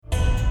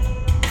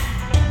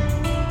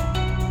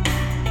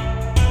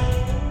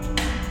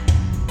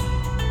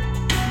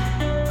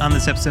On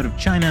this episode of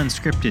China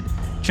Unscripted,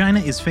 China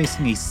is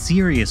facing a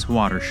serious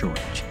water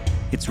shortage.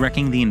 It's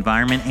wrecking the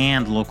environment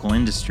and local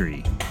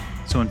industry.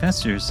 So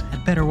investors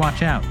had better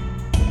watch out.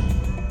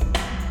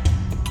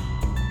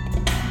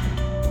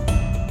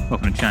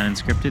 Welcome to China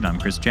Unscripted. I'm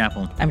Chris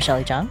Chappell. I'm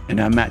Shelley John. And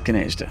I'm Matt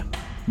Gnezda.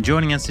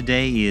 Joining us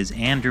today is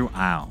Andrew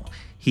Au.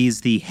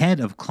 He's the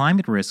head of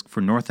climate risk for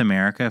North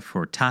America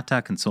for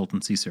Tata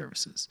Consultancy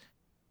Services.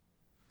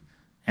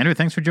 Andrew,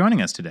 thanks for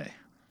joining us today.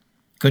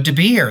 Good to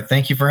be here.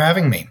 Thank you for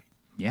having me.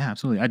 Yeah,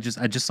 absolutely.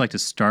 I'd just like to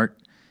start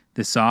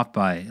this off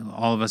by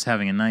all of us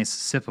having a nice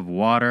sip of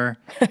water.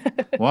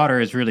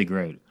 Water is really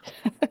great.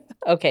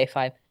 Okay,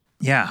 fine.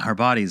 Yeah, our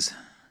bodies,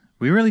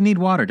 we really need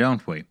water,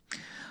 don't we?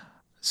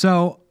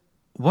 So,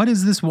 what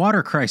is this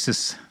water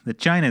crisis that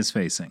China is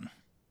facing?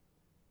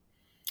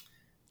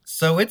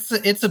 So it's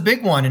a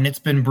big one, and it's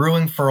been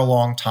brewing for a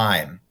long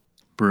time.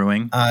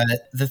 Brewing?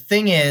 The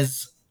thing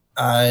is,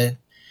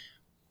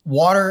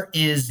 water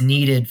is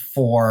needed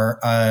for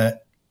a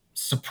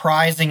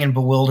surprising and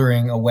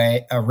bewildering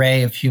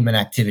array of human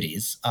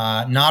activities,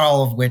 not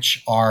all of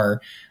which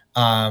are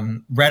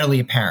readily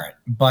apparent.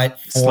 But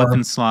for slip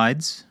and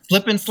slides?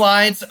 Slip and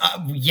slides,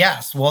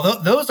 yes.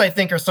 Well, those I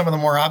think are some of the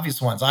more obvious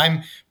ones.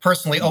 I'm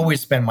personally always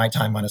spend my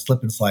time on a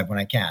slip and slide when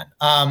I can.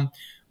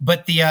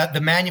 But the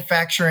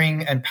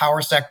manufacturing and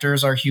power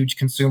sectors are huge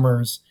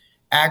consumers.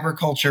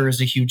 Agriculture is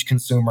a huge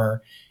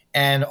consumer.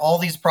 And all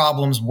these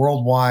problems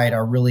worldwide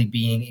are really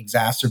being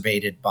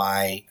exacerbated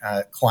by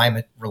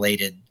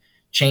climate-related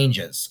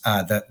changes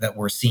that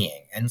we're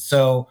seeing. And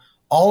so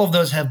all of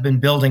those have been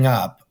building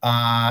up,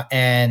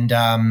 and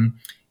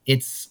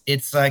it's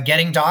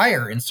getting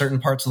dire in certain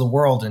parts of the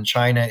world, and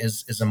China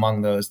is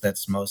among those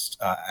that's most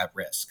at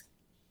risk.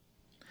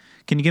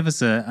 Can you give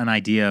us an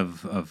idea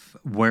of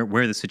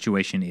where the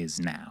situation is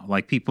now?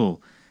 Like,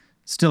 people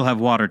still have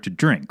water to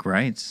drink,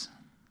 right?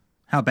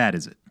 How bad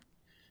is it?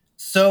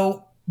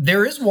 So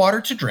there is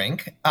water to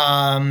drink,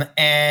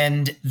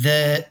 and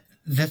the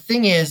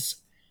thing is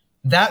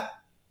that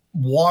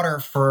water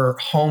for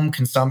home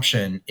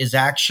consumption is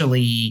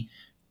actually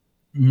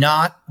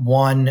not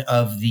one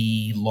of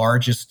the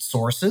largest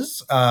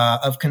sources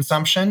of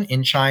consumption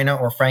in China,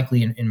 or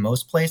frankly in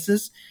most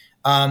places.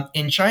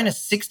 In China,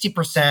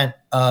 60%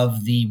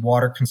 of the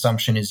water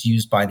consumption is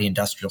used by the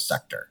industrial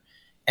sector,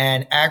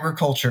 and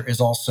agriculture is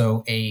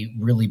also a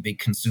really big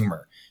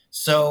consumer.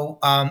 So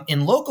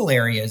in local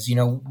areas,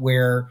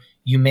 where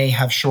you may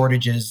have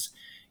shortages,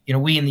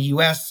 we in the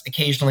U.S.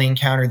 occasionally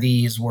encounter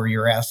these where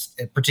you're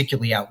asked,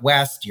 particularly out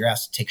west, you're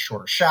asked to take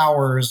shorter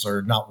showers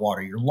or not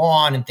water your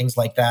lawn and things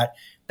like that.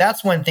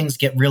 That's when things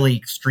get really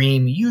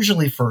extreme,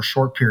 usually for a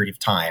short period of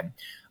time.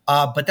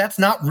 But that's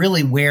not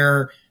really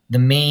where the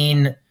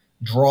main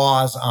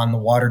draws on the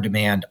water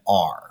demand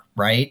are,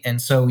 right? And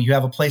so you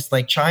have a place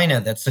like China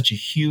that's such a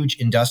huge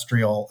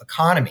industrial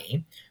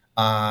economy,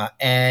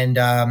 and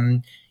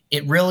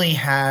it really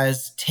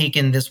has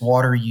taken this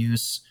water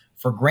use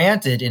for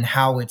granted in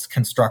how it's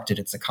constructed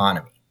its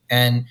economy.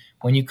 And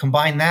when you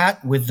combine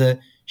that with the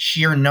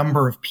sheer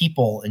number of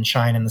people in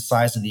China and the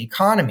size of the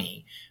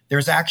economy,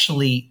 there's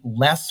actually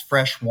less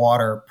fresh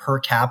water per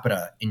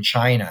capita in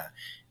China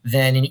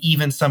than in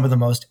even some of the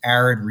most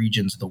arid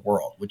regions of the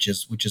world, which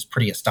is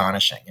pretty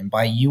astonishing. And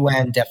by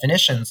UN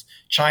definitions,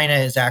 China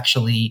is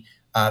actually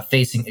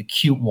facing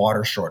acute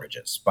water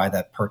shortages by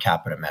that per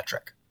capita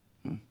metric.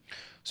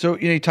 So,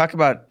 you talk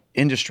about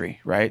industry,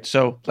 right?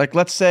 So, like,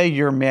 let's say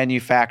you're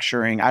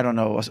manufacturing, I don't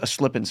know, a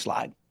slip and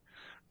slide.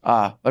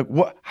 How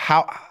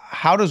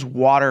does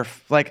water,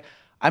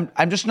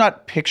 I'm just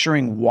not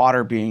picturing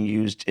water being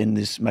used in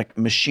this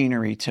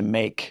machinery to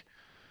make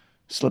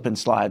slip and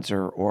slides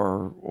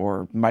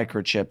or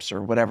microchips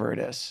or whatever it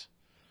is.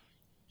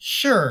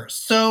 Sure.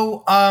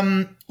 So,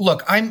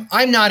 look, I'm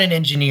not an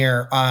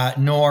engineer,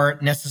 nor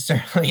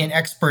necessarily an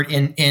expert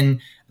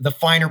in the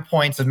finer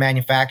points of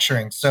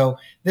manufacturing. So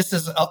this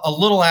is a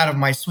little out of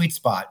my sweet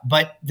spot,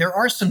 but there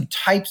are some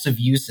types of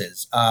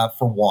uses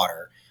for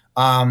water.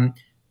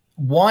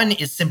 One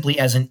is simply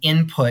as an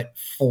input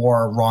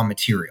for raw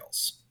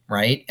materials,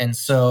 right? And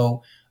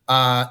so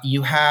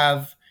you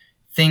have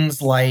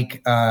things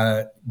like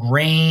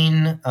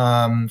grain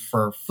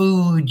for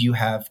food, you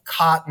have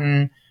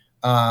cotton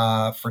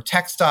for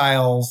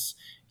textiles,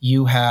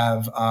 you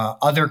have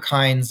other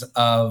kinds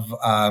of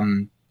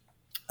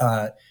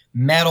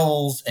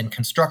metals and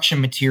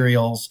construction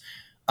materials.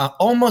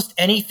 Almost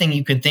anything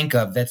you can think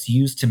of that's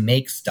used to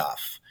make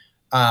stuff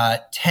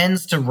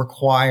tends to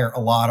require a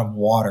lot of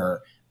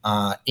water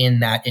in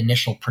that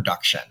initial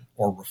production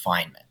or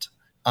refinement.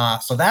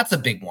 So that's a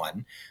big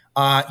one.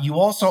 You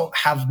also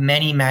have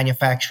many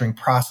manufacturing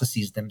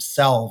processes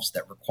themselves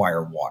that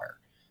require water.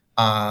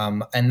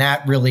 And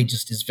that really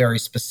just is very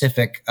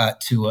specific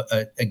to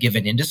a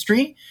given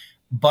industry.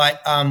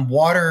 But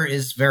water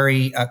is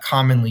very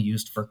commonly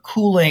used for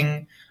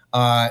cooling.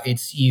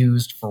 It's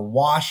used for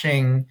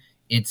washing.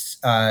 It's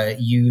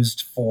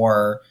used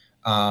for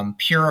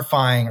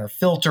purifying or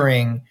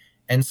filtering.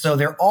 And so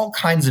there are all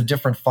kinds of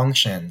different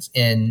functions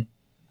in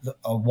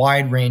a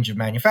wide range of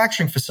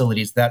manufacturing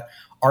facilities that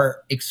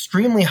are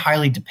extremely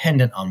highly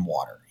dependent on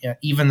water.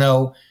 Even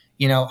though,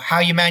 how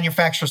you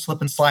manufacture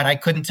slip and slide, I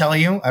couldn't tell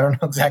you. I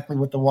don't know exactly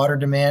what the water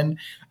demand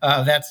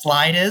of that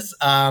slide is.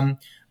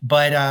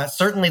 But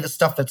certainly the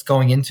stuff that's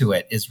going into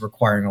it is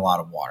requiring a lot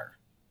of water.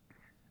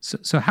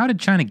 So how did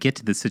China get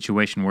to the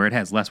situation where it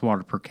has less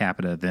water per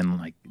capita than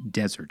like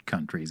desert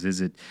countries?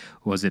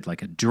 Was it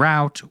like a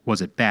drought?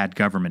 Was it bad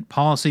government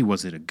policy?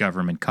 Was it a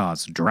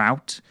government-caused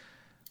drought?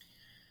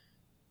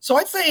 So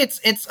I'd say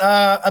it's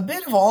a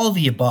bit of all of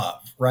the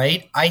above,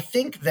 right? I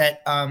think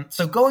that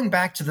so going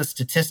back to the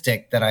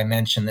statistic that I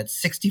mentioned, that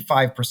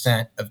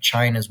 65% of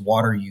China's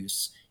water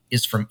use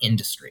is from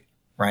industry,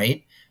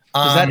 right?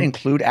 Does that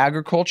include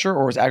agriculture,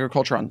 or is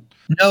agriculture on?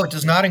 No, it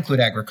does not include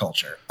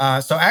agriculture.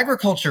 So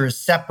agriculture is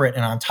separate,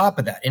 and on top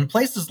of that, in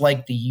places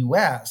like the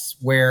U.S.,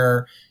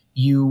 where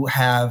you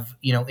have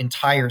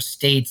entire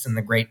states in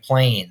the Great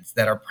Plains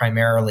that are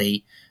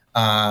primarily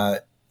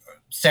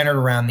centered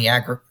around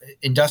the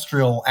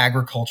industrial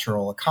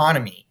agricultural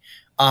economy,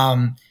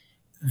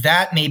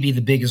 that may be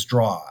the biggest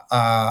draw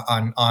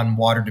on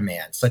water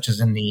demand, such as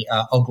in the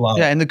Oglala.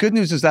 Yeah, and the good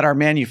news is that our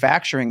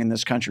manufacturing in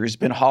this country has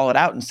been hollowed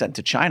out and sent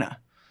to China.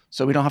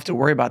 So we don't have to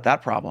worry about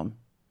that problem.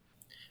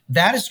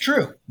 That is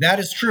true.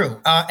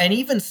 And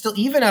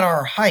even at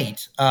our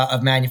height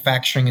of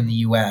manufacturing in the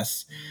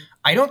U.S.,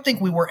 I don't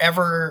think we were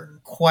ever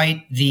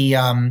quite the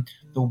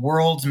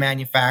world's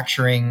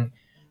manufacturing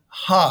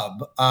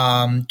hub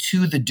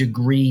to the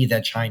degree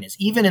that China is.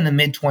 Even in the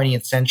mid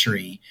 20th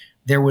century,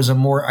 there was a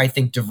more, I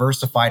think,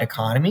 diversified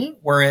economy,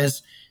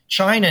 whereas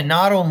China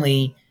not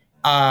only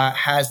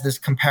has this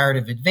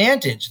comparative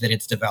advantage that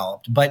it's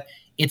developed, but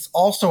it's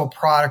also a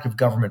product of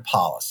government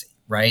policy,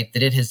 right?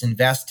 That it has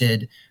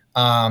invested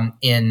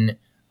in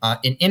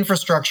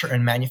infrastructure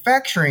and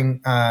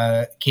manufacturing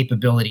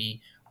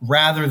capability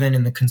rather than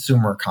in the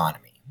consumer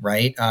economy,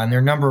 right? And there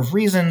are a number of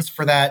reasons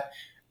for that,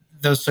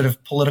 those sort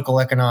of political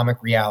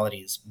economic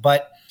realities.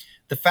 But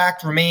the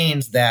fact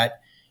remains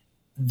that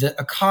the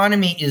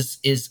economy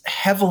is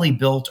heavily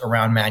built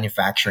around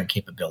manufacturing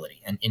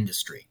capability and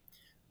industry.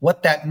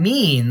 What that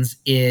means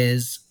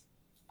is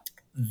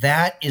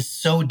that is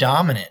so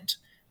dominant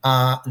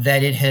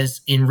that it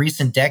has, in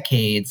recent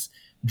decades,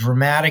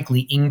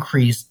 dramatically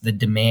increased the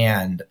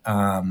demand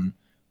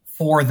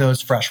for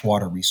those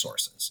freshwater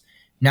resources.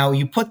 Now,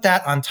 you put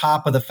that on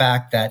top of the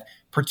fact that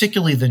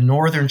particularly the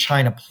northern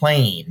China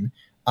Plain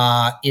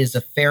is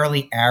a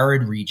fairly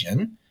arid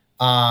region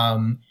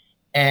and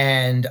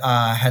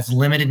has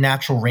limited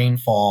natural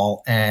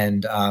rainfall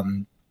and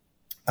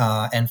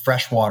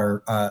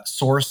freshwater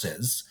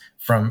sources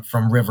from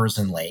rivers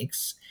and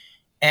lakes.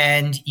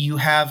 And you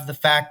have the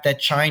fact that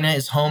China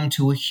is home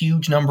to a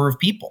huge number of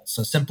people.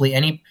 So simply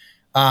any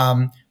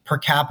per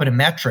capita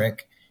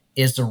metric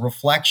is a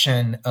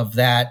reflection of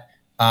that,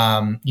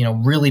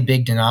 really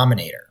big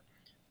denominator.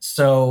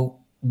 So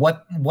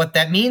what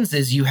that means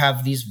is you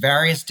have these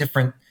various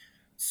different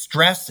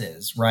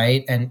stresses,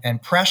 right,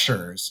 and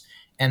pressures,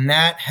 and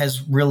that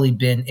has really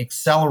been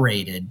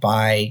accelerated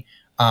by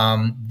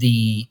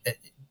the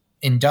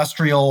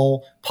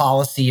industrial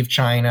policy of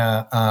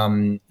China,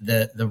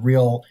 the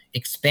real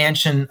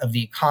expansion of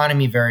the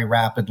economy very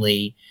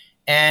rapidly,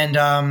 and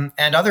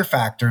other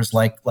factors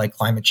like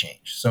climate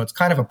change. So it's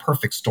kind of a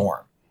perfect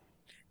storm.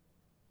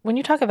 When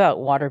you talk about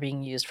water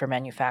being used for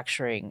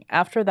manufacturing,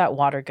 after that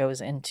water goes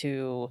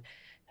into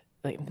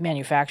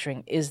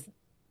manufacturing,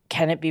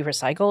 can it be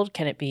recycled?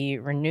 Can it be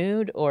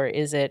renewed? Or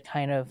is it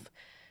kind of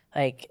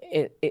like,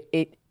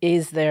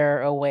 is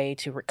there a way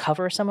to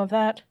recover some of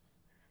that?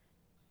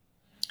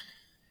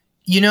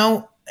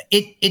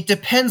 It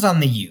depends on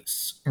the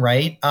use,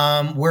 right?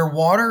 Where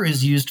water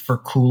is used for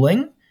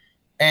cooling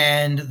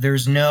and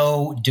there's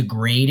no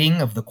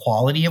degrading of the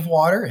quality of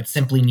water, it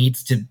simply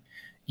needs to,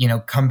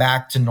 come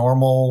back to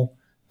normal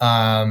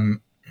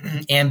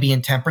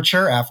ambient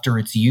temperature after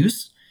its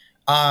use.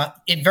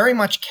 It very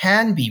much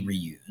can be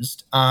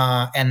reused,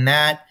 and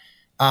that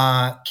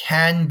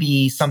can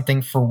be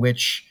something for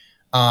which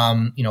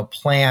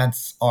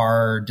plants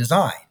are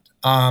designed.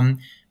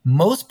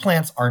 Most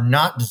plants are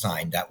not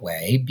designed that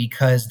way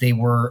because they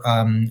were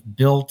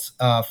built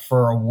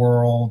for a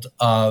world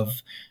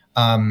of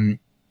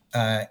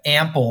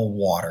ample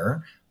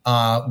water,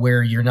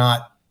 where you're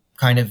not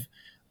kind of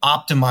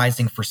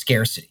optimizing for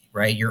scarcity,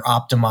 right? You're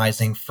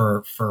optimizing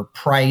for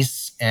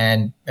price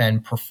and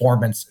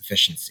performance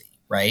efficiency,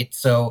 right?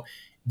 So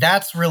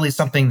that's really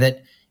something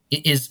that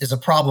is a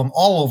problem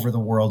all over the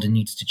world and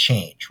needs to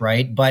change,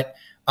 right? But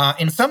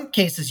in some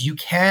cases, you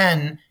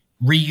can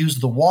reuse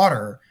the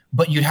water,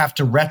 but you'd have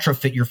to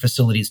retrofit your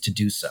facilities to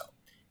do so.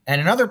 And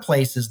in other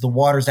places, the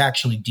water is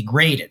actually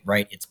degraded,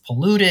 right? It's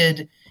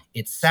polluted,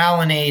 it's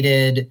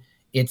salinated,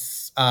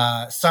 it's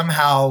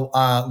somehow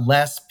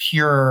less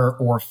pure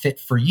or fit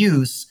for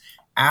use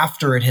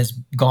after it has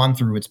gone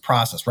through its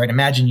process, right?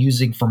 Imagine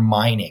using for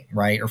mining,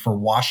 right? Or for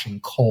washing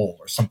coal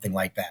or something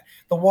like that.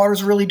 The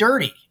water's really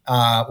dirty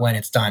when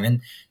it's done.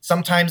 And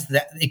sometimes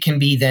that it can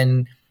be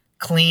then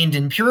cleaned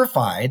and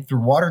purified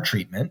through water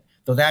treatment,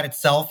 though that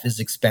itself is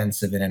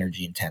expensive and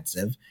energy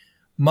intensive.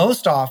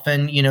 most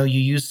often, you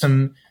use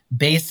some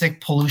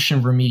basic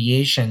pollution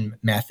remediation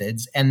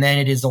methods, and then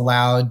it is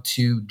allowed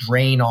to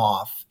drain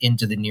off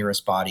into the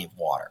nearest body of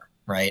water,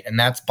 right? And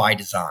that's by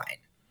design.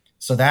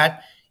 So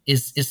that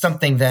is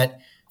something that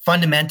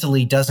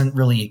fundamentally doesn't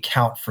really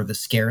account for the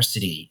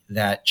scarcity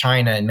that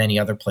China and many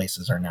other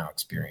places are now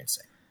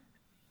experiencing.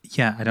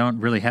 Yeah, I don't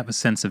really have a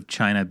sense of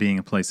China being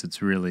a place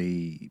that's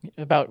really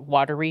About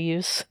water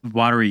reuse.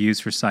 water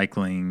reuse,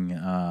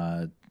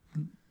 recycling,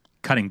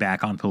 cutting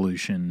back on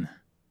pollution.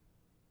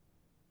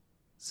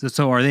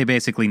 So are they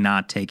basically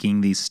not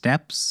taking these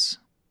steps?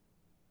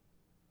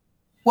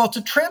 Well,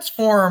 to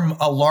transform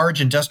a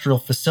large industrial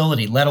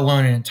facility, let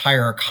alone an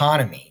entire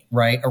economy,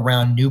 right,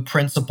 around new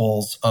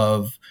principles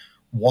of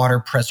water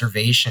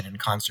preservation and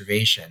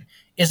conservation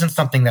isn't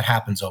something that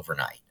happens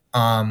overnight.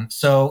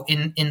 So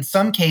in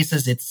some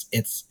cases,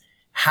 it's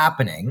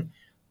happening.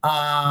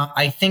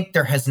 I think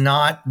there has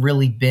not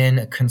really been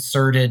a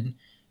concerted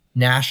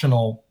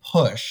national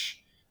push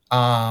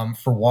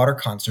for water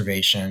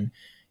conservation,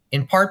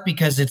 in part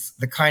because it's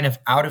the kind of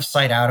out of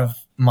sight, out of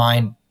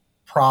mind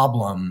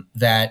problem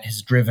that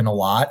has driven a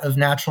lot of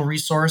natural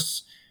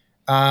resource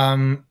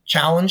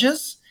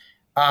challenges.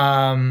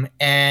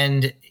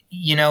 And,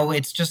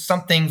 it's just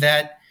something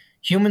that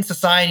human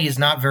society is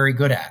not very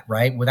good at,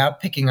 right? Without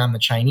picking on the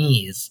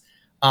Chinese,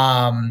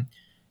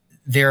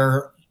 there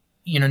are,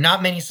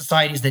 not many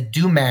societies that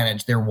do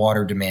manage their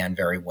water demand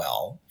very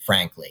well,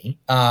 frankly.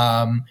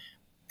 And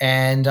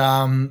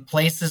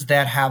places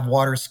that have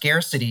water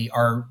scarcity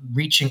are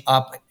reaching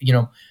up,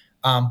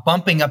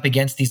 bumping up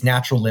against these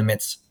natural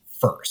limits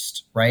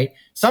first, right?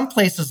 Some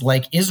places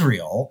like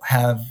Israel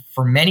have,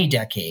 for many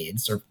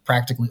decades, or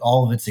practically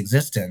all of its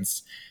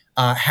existence,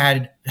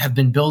 have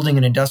been building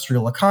an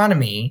industrial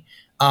economy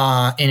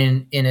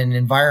in an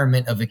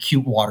environment of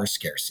acute water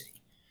scarcity.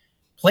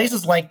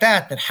 Places like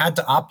that had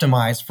to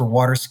optimize for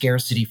water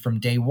scarcity from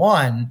day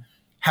one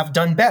have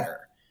done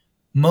better.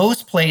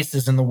 Most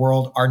places in the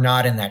world are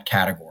not in that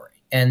category,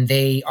 and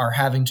they are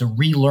having to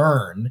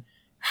relearn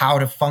how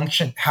to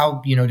function,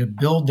 to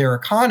build their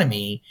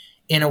economy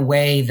in a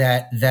way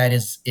that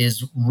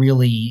is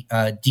really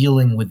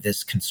dealing with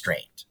this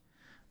constraint.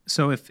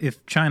 So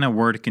if China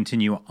were to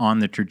continue on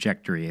the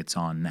trajectory it's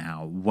on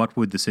now, what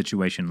would the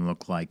situation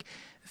look like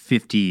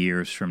 50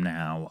 years from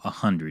now,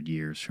 100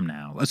 years from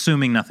now,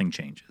 assuming nothing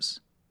changes?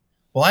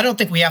 Well, I don't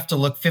think we have to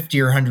look 50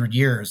 or 100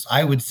 years.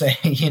 I would say,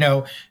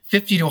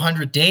 50 to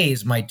 100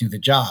 days might do the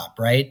job,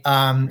 right?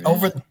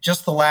 Over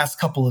just the last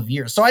couple of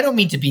years. So I don't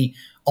mean to be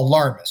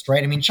alarmist,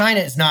 right? I mean, China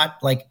is not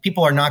like,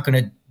 people are not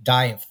going to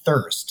die of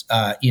thirst,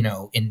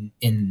 in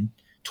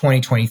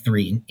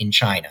 2023 in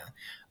China.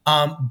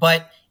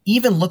 But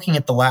even looking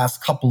at the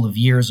last couple of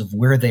years of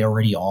where they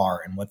already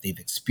are and what they've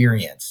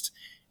experienced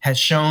has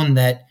shown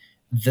that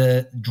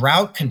the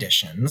drought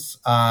conditions,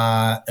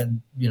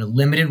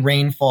 limited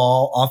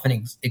rainfall,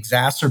 often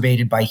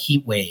exacerbated by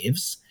heat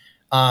waves,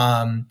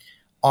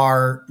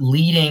 are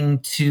leading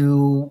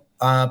to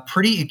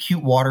pretty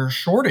acute water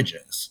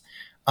shortages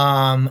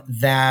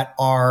that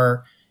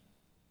are,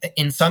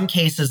 in some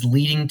cases,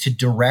 leading to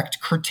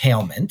direct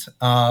curtailment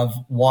of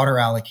water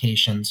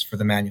allocations for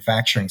the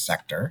manufacturing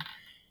sector,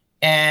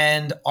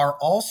 and are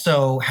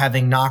also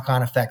having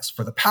knock-on effects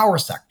for the power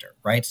sector,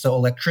 right? So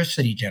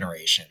electricity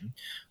generation,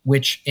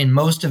 which in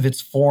most of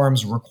its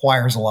forms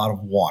requires a lot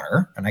of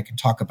water, and I can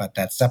talk about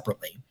that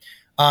separately.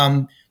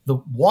 The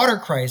water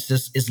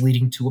crisis is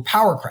leading to a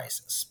power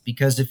crisis,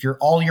 because if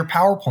all your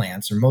power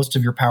plants or most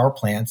of your power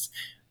plants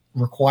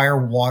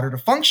require water to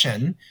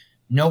function,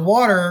 no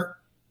water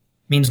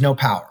means no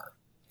power.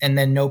 And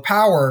then no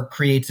power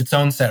creates its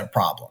own set of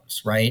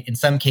problems, right? In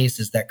some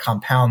cases that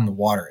compound the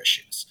water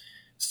issues.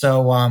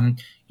 So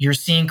you're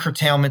seeing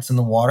curtailments in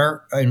the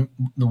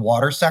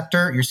water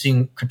sector. You're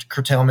seeing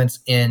curtailments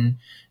in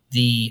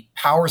the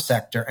power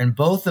sector, and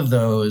both of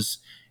those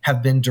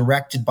have been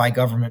directed by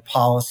government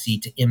policy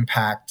to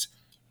impact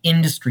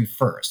industry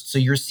first. So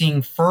you're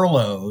seeing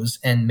furloughs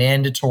and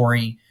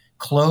mandatory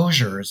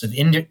closures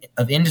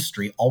of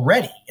industry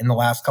already in the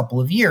last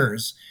couple of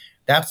years.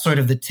 That's sort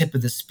of the tip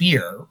of the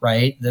spear,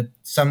 right?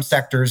 Some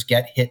sectors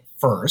get hit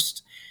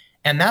first.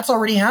 And that's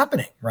already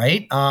happening,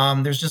 right?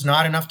 There's just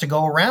not enough to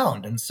go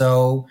around. And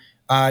so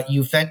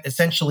you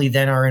essentially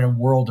then are in a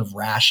world of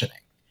rationing.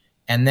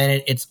 And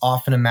then it's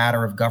often a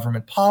matter of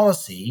government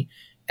policy,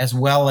 as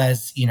well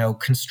as,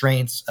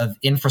 constraints of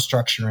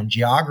infrastructure and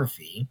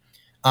geography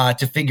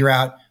to figure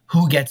out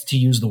who gets to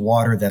use the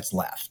water that's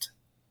left.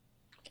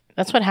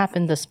 That's what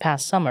happened this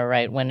past summer,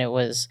 right? When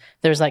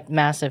there's like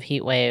massive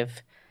heat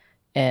wave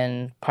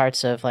in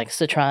parts of like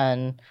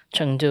Sichuan,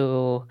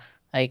 Chengdu.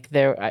 Like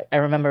I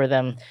remember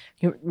them.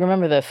 You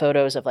remember the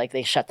photos of like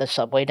they shut the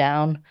subway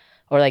down,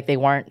 or like they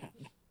weren't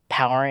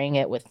powering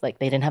it with, like,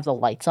 they didn't have the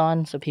lights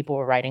on, so people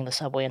were riding the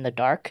subway in the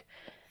dark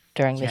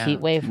during the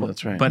heat wave. Well,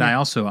 that's right. But I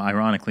also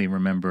ironically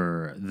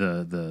remember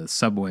the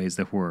subways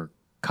that were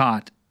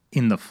caught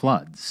in the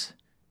floods.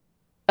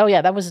 Oh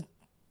yeah, that was a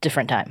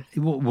different time.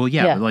 Well,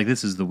 yeah, but like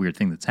this is the weird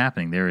thing that's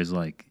happening. There is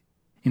like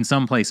in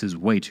some places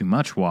way too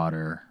much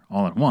water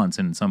all at once,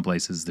 and in some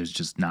places there's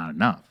just not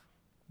enough.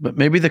 But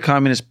maybe the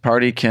Communist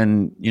Party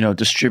can,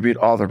 distribute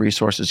all the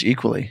resources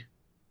equally.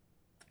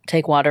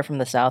 Take water from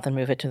the south and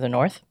move it to the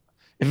north?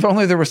 If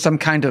only there was some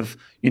kind of,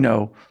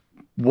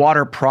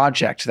 water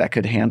project that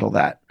could handle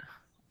that.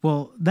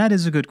 Well, that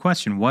is a good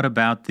question. What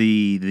about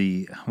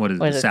the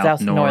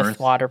South North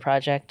Water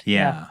Project?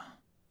 Yeah.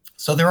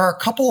 So there are a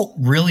couple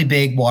really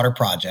big water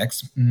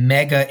projects,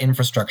 mega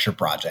infrastructure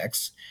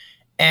projects,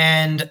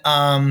 and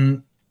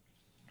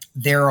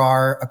there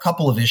are a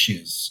couple of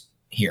issues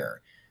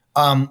here.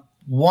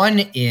 One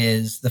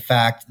is the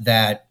fact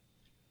that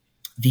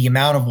the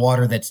amount of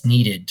water that's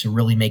needed to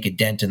really make a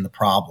dent in the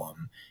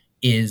problem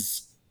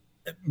is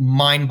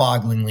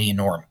mind-bogglingly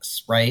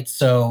enormous, right?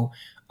 So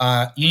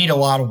you need a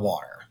lot of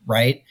water,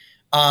 right?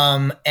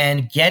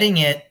 And getting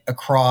it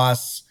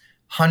across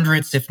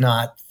hundreds, if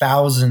not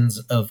thousands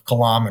of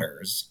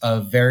kilometers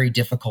of very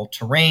difficult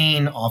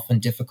terrain, often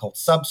difficult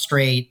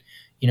substrate,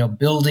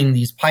 building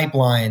these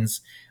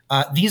pipelines,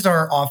 these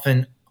are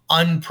often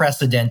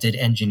unprecedented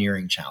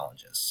engineering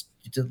challenges,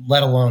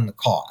 let alone the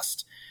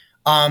cost.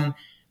 On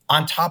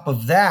top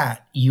of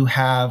that, you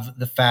have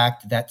the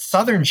fact that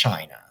southern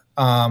China,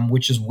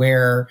 which is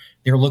where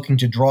they're looking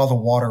to draw the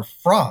water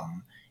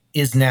from,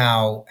 is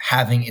now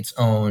having its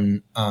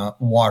own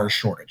water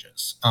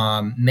shortages,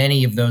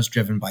 many of those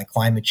driven by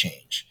climate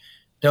change.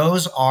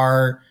 Those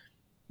are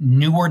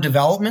newer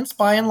developments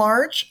by and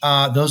large.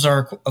 Those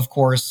are, of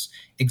course,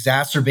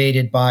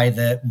 exacerbated by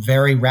the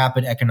very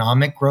rapid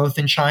economic growth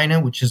in China,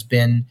 which has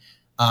been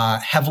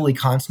heavily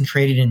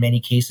concentrated in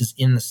many cases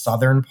in the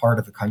southern part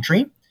of the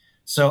country.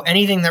 So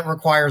anything that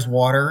requires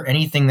water,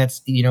 anything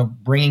that's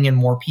bringing in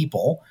more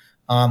people,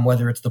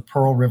 whether it's the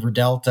Pearl River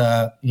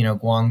Delta,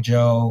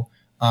 Guangzhou,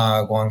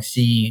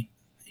 Guangxi,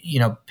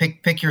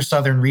 pick your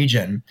southern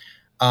region.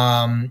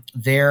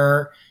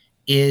 There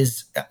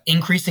is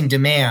increasing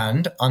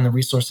demand on the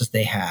resources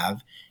they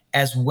have,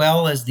 as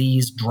well as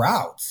these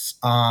droughts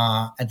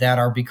that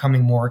are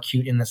becoming more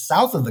acute in the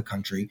south of the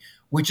country,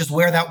 which is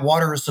where that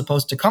water is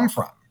supposed to come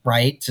from,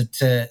 right?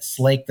 To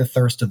slake the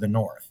thirst of the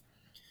north.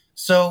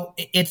 So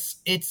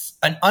it's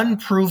an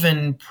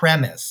unproven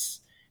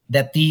premise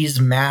that these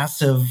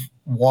massive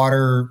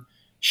water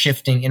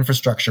shifting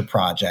infrastructure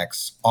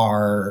projects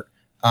are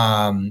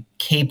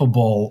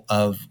capable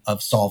of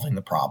solving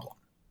the problem.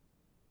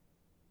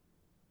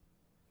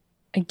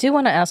 I do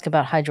want to ask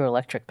about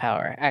hydroelectric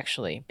power,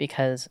 actually,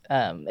 because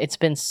it's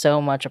been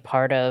so much a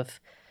part of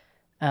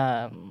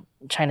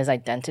China's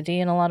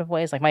identity in a lot of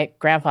ways. Like, my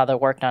grandfather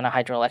worked on a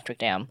hydroelectric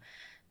dam,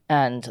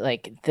 and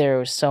there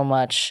was so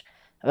much,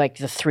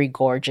 the Three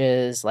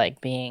Gorges,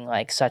 being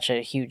such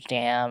a huge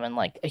dam, and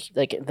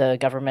the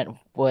government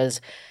was,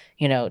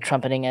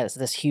 trumpeting as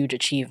this huge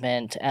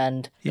achievement.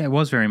 And yeah, it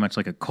was very much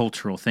like a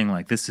cultural thing.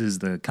 Like, this is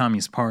the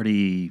Communist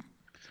Party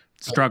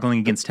struggling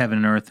against heaven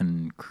and earth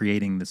and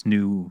creating this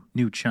new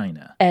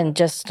China. And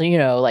just,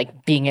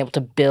 being able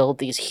to build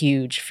these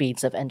huge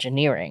feats of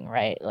engineering,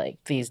 right?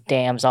 These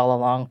dams all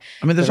along.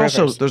 I mean,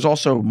 there's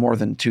also more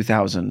than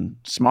 2,000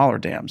 smaller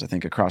dams, I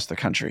think, across the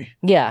country.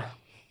 Yeah.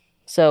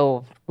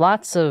 So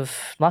lots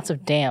of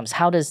dams.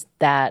 How does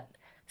that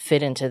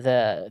fit into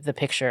the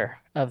picture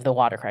of the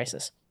water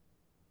crisis?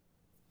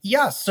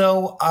 Yeah,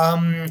 so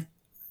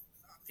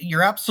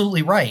you're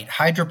absolutely right.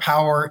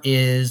 Hydropower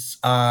is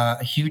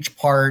a huge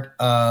part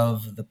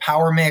of the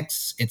power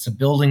mix. It's a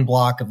building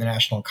block of the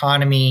national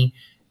economy.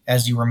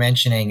 As you were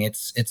mentioning,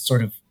 it's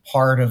sort of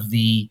part of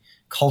the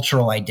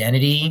cultural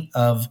identity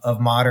of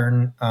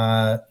modern,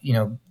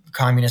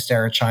 communist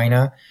era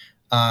China.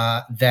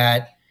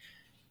 That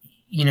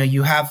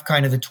you have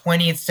kind of the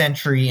 20th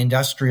century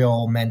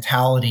industrial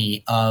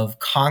mentality of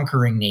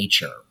conquering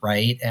nature,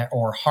 right,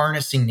 or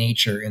harnessing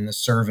nature in the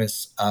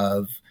service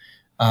of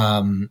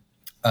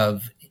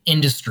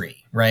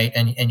industry, right,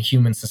 and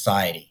human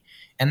society.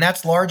 And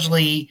that's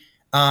largely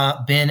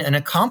been an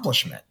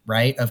accomplishment,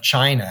 right, of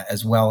China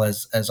as well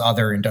as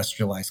other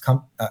industrialized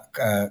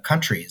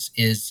countries,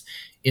 is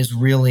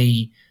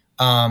really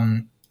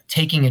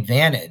taking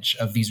advantage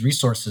of these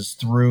resources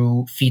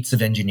through feats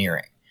of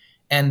engineering.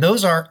 And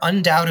those are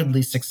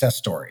undoubtedly success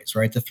stories,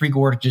 right? The Three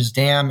Gorges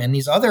Dam and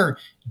these other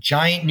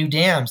giant new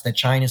dams that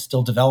China is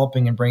still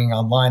developing and bringing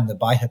online, the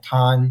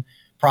Baihetan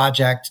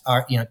project,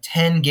 are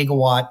 10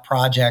 gigawatt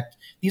project.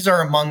 These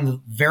are among the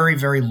very,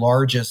 very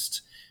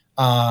largest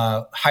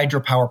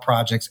hydropower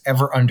projects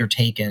ever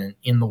undertaken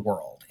in the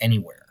world,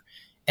 anywhere.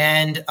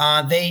 And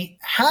they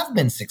have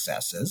been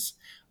successes.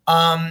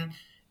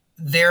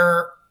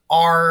 There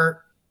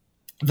are,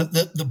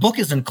 the book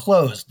isn't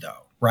closed though,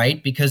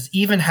 right? Because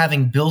even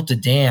having built a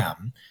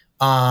dam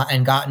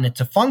and gotten it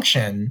to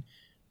function,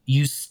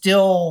 you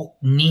still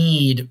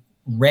need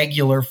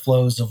regular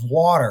flows of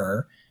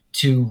water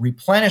to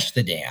replenish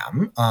the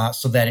dam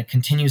so that it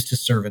continues to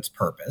serve its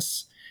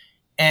purpose.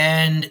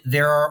 And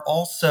there are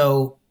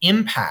also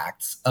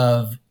impacts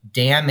of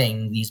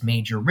damming these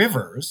major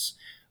rivers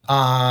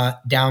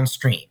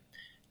downstream.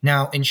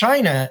 Now, in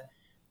China,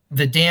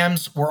 the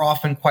dams were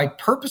often quite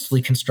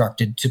purposely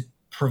constructed to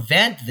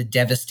prevent the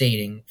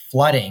devastating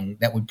flooding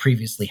that would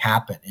previously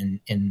happen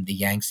in the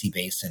Yangtze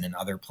Basin and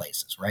other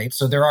places, right?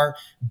 So there are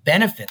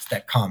benefits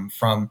that come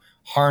from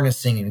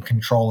harnessing and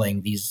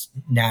controlling these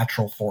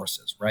natural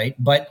forces, right?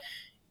 But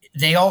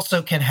they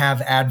also can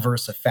have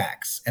adverse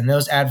effects. And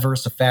those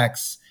adverse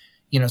effects,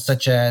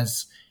 such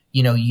as,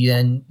 you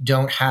then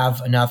don't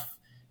have enough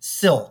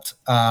silt,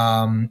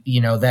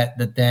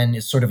 that then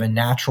is sort of a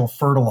natural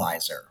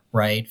fertilizer,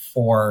 right,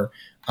 for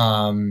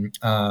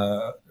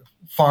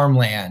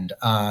farmland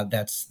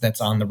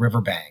that's on the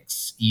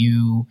riverbanks.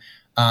 You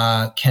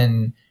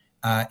can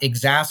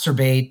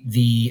exacerbate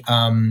the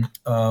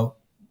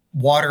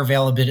water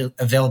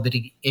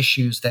availability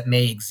issues that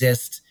may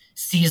exist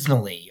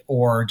seasonally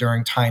or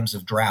during times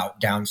of drought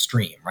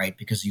downstream, right?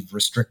 Because you've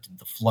restricted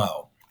the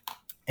flow.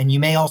 And you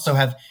may also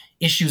have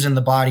issues in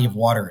the body of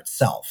water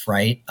itself,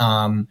 right?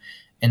 And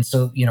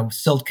so,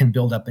 silt can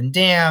build up in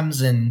dams,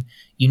 and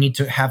you need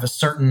to have a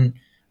certain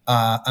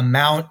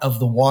amount of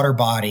the water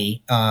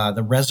body,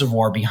 the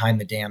reservoir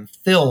behind the dam,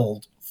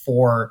 filled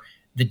for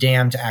the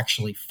dam to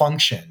actually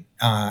function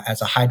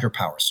as a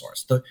hydropower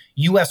source. The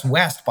U.S.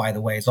 West, by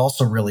the way, is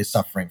also really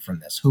suffering from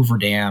this. Hoover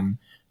Dam,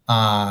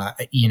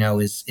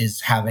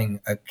 is having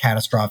a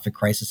catastrophic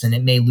crisis, and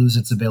it may lose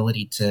its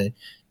ability to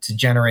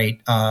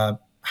generate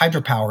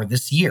hydropower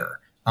this year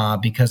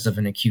because of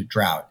an acute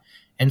drought.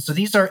 And so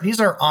these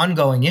are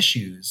ongoing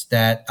issues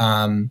that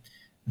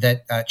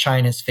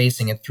China is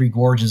facing at Three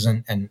Gorges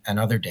and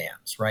other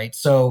dams, right?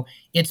 So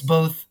it's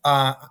both,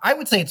 I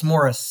would say it's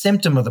more a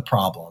symptom of the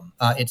problem,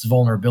 its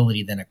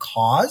vulnerability, than a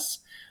cause,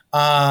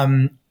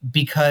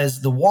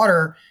 because the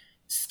water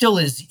still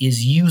is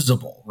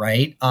usable,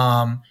 right?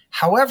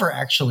 However,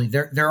 actually,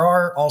 there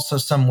are also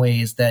some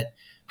ways that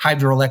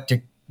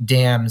hydroelectric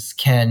dams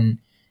can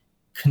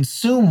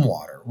consume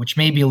water, which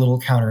may be a little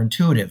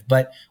counterintuitive.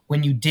 But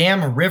when you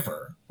dam a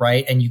river,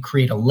 right, and you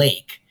create a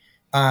lake,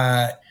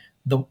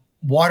 the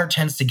water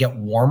tends to get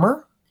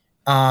warmer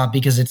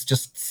because it's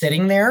just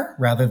sitting there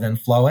rather than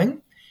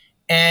flowing.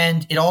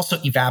 And it also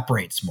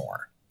evaporates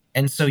more.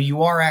 And so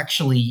you are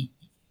actually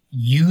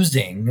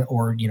using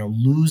or,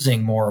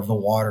 losing more of the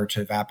water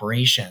to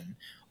evaporation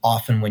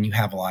often when you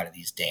have a lot of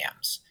these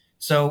dams.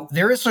 So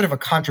there is sort of a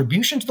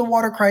contribution to the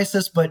water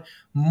crisis, but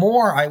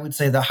more, I would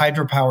say the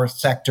hydropower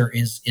sector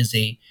is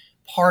a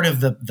part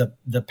of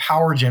the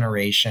power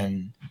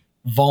generation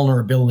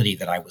vulnerability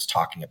that I was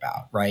talking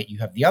about, right? You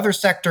have the other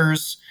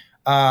sectors,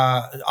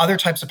 other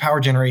types of power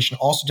generation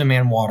also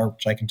demand water,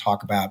 which I can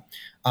talk about.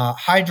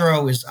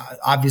 Hydro is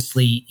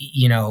obviously,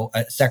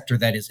 a sector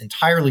that is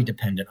entirely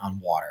dependent on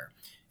water.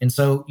 And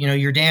so,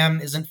 your dam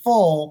isn't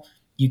full,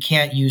 you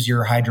can't use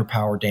your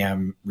hydropower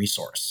dam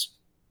resource.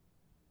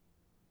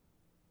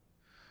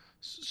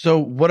 So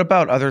what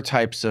about other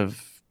types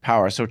of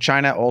power? So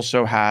China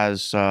also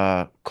has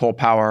coal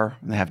power,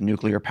 and they have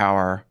nuclear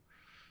power.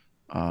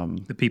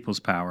 The people's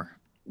power.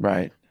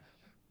 Right.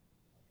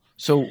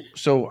 So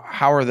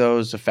how are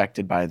those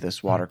affected by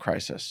this water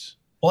crisis?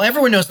 Well,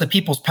 everyone knows the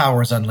people's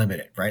power is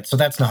unlimited, right? So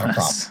that's not a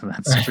problem.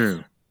 That's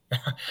true.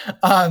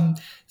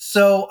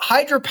 So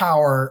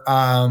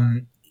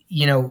hydropower,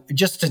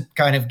 just to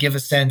kind of give a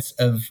sense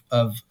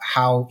of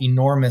how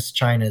enormous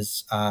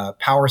China's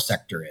power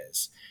sector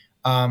is.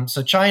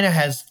 So China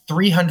has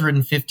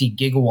 350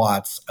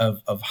 gigawatts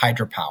of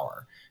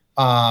hydropower,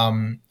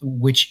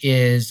 which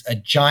is a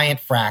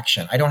giant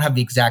fraction. I don't have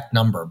the exact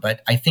number,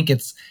 but I think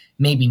it's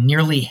maybe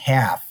nearly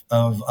half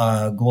of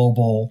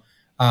global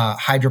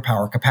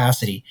hydropower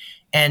capacity.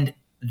 And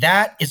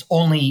that is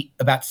only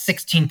about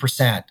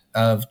 16%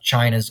 of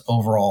China's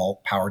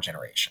overall power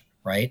generation,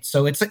 right?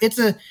 So it's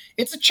a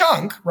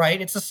chunk,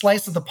 right? It's a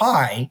slice of the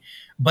pie,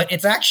 but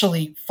it's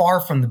actually far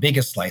from the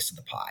biggest slice of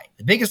the pie.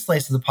 The biggest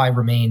slice of the pie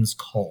remains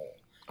coal.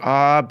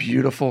 Ah,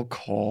 beautiful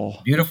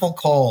coal. Beautiful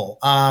coal.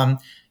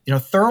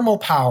 Thermal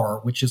power,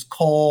 which is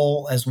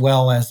coal as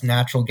well as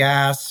natural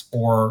gas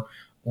or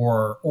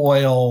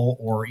oil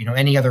or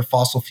any other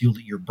fossil fuel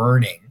that you're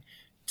burning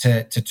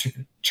to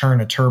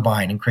turn a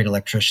turbine and create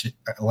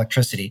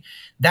electricity,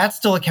 that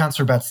still accounts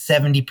for about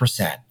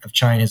 70% of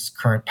China's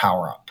current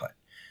power output.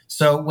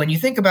 So when you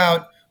think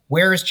about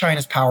where is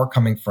China's power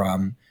coming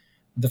from,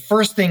 the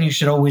first thing you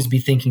should always be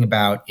thinking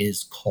about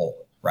is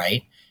coal,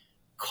 right?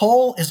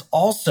 Coal is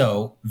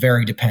also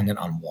very dependent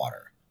on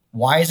water.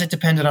 Why is it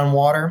dependent on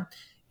water?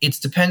 It's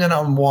dependent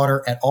on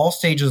water at all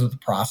stages of the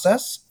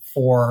process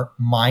for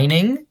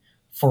mining,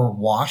 for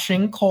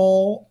washing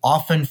coal,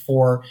 often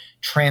for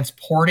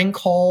transporting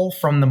coal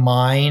from the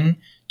mine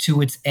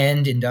to its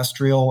end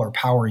industrial or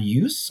power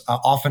use,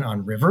 often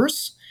on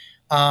rivers,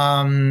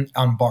 on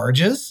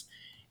barges.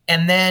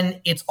 And then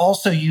it's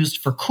also used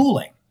for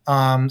cooling.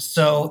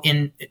 So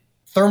in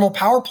thermal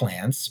power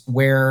plants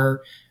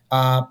where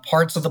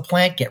parts of the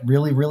plant get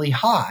really, really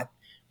hot,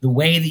 the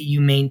way that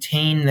you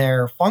maintain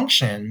their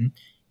function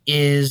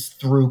is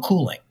through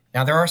cooling.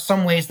 Now, there are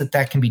some ways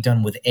that can be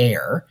done with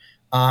air,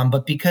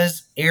 but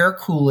because air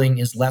cooling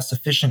is less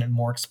efficient and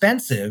more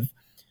expensive,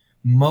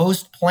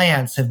 most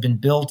plants have been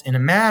built in a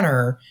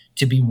manner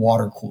to be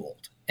water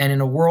cooled. And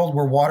in a world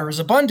where water is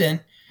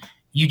abundant,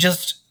 you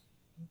just,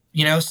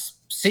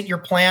 sit your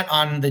plant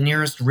on the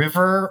nearest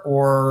river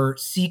or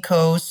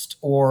seacoast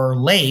or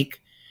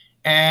lake,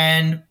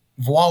 and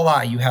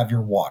voila, you have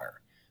your water.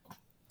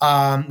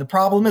 The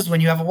problem is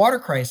when you have a water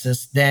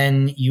crisis,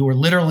 then you are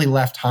literally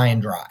left high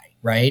and dry,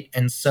 right?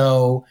 And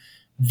so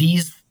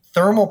these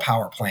thermal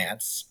power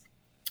plants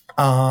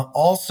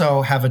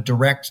also have a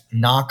direct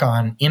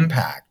knock-on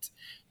impact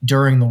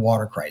during the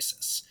water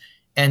crisis.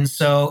 And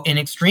so in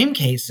extreme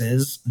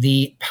cases,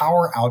 the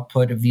power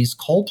output of these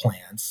coal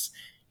plants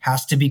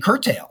has to be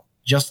curtailed,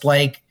 just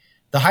like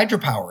the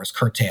hydropower is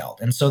curtailed.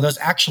 And so those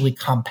actually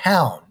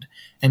compound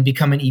and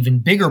become an even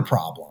bigger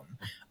problem.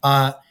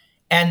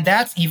 And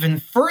that's even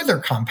further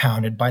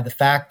compounded by the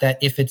fact that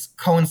if it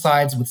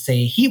coincides with, say,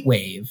 a heat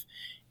wave,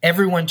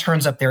 everyone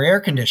turns up their air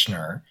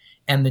conditioner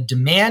and the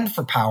demand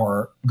for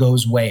power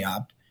goes way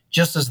up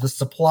just as the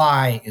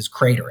supply is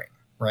cratering,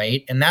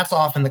 right? And that's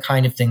often the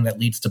kind of thing that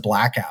leads to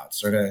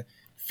blackouts or to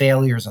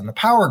failures on the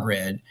power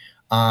grid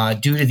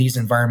due to these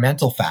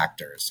environmental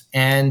factors.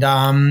 And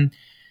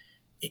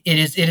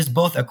it is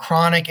both a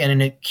chronic and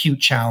an acute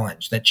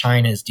challenge that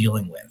China is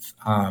dealing with,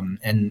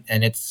 and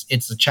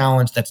it's a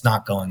challenge that's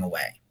not going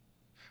away.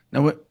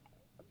 Now,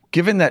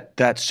 given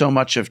that so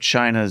much of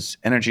China's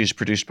energy is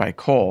produced by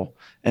coal,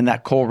 and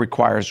that coal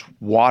requires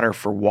water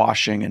for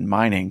washing and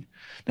mining.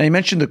 Now, you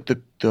mentioned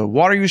the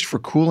water used for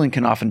cooling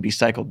can often be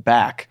cycled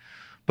back,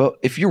 but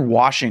if you're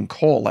washing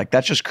coal, like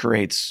that just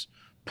creates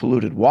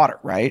polluted water,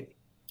 right?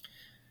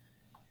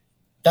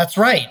 That's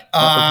right.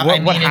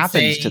 What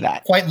happens to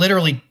that? Quite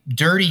literally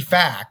dirty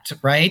fact,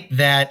 right?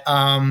 That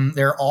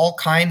there are all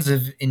kinds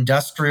of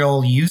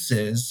industrial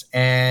uses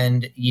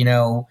and,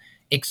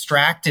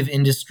 extractive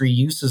industry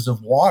uses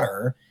of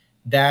water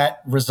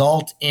that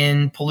result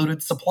in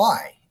polluted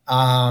supply.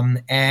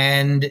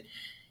 And,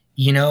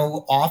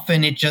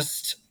 often it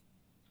just,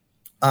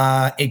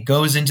 it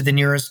goes into the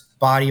nearest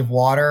body of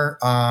water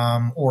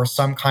or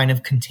some kind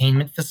of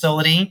containment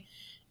facility.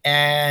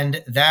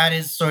 And that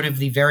is sort of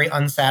the very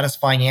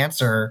unsatisfying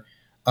answer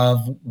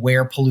of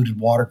where polluted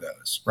water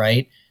goes,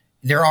 right?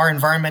 There are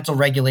environmental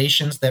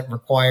regulations that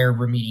require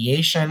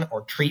remediation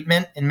or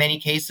treatment in many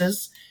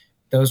cases.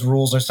 Those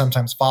rules are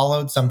sometimes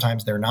followed,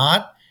 sometimes they're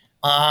not.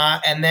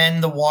 And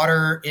then the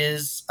water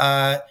is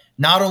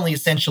not only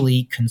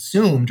essentially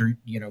consumed or,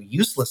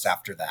 useless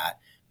after that,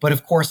 but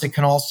of course it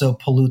can also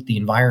pollute the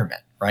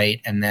environment,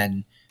 right? And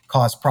then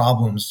cause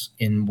problems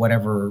in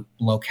whatever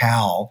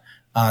locale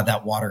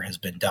that water has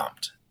been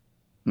dumped.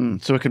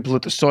 So it can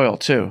pollute the soil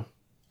too.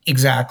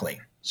 Exactly.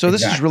 So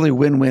this is really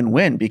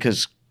win-win-win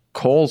because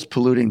coal's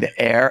polluting the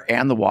air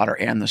and the water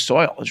and the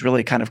soil. It's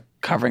really kind of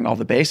covering all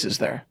the bases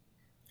there.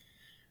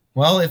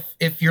 Well,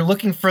 if you're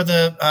looking for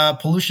the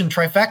pollution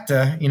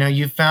trifecta,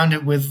 you've found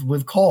it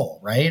with coal,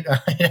 right?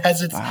 It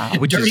has its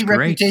dirty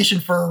reputation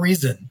for a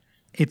reason.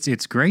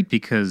 It's great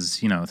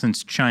because,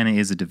 since China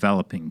is a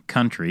developing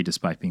country,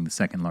 despite being the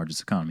second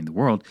largest economy in the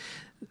world,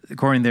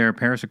 according to their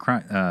Paris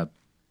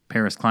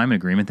Climate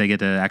Agreement, they get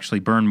to actually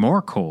burn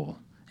more coal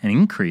and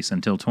increase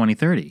until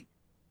 2030.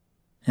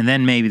 And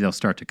then maybe they'll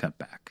start to cut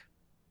back.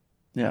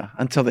 Yeah,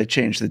 until they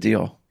change the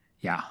deal.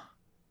 Yeah.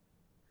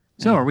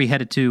 So are we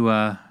headed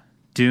to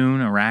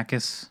Dune,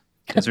 Arrakis,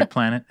 Desert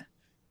Planet? I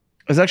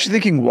was actually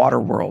thinking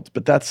Waterworld,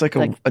 but that's like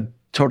a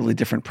totally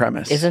different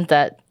premise. Isn't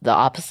that the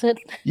opposite?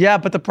 Yeah,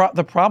 but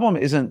the problem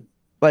isn't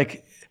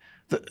like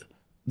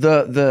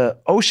the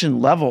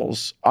ocean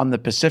levels on the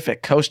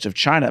Pacific coast of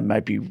China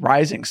might be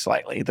rising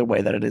slightly the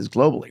way that it is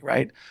globally,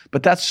 right?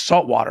 But that's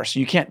saltwater, so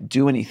you can't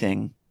do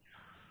anything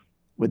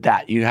with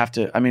that. You have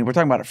to, we're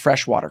talking about a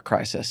freshwater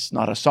crisis,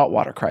 not a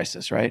saltwater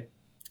crisis, right?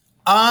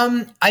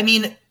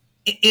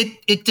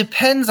 It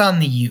depends on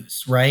the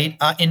use,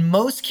 right? In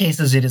most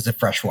cases, it is a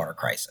freshwater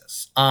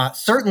crisis.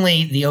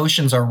 Certainly, the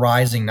oceans are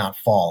rising, not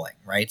falling,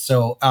 right?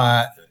 So,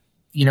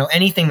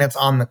 anything that's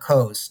on the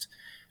coast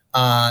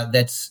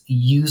that's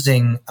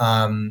using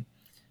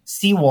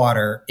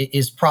seawater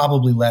is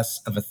probably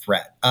less of a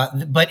threat.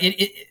 But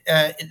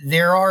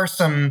there are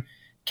some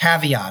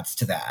caveats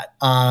to that.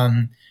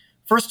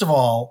 First of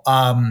all,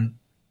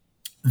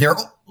 there are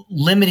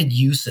limited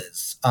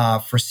uses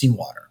for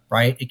seawater.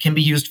 Right? It can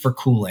be used for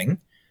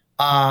cooling,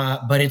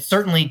 but it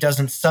certainly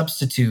doesn't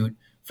substitute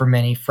for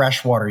many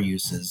freshwater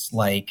uses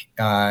like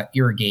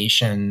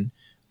irrigation,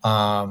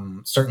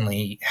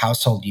 certainly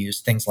household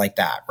use, things like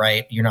that,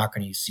 right? You're not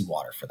going to use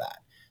seawater for that.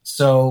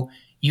 So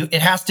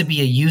it has to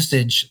be a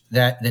usage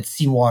that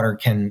seawater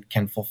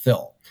can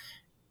fulfill.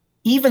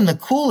 Even the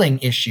cooling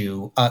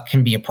issue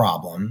can be a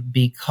problem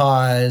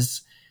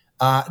because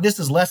this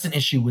is less an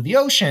issue with the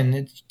ocean.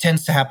 It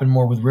tends to happen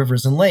more with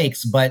rivers and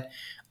lakes, but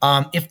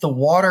if the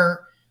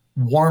water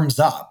warms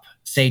up,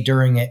 say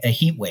during a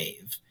heat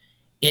wave,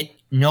 it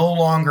no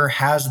longer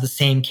has the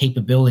same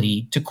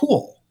capability to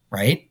cool,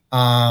 right?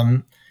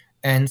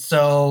 And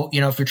so,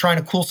 if you're trying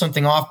to cool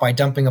something off by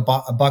dumping a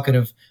bucket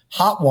of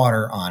hot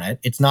water on it,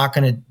 it's not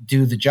going to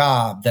do the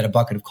job that a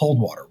bucket of cold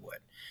water would.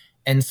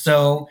 And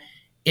so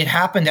it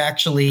happened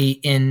actually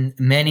in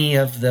many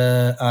of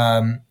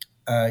the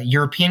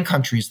European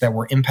countries that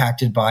were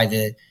impacted by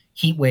the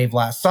heat wave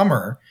last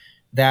summer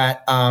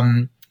that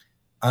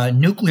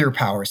nuclear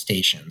power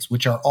stations,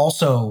 which are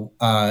also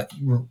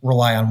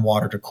rely on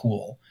water to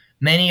cool,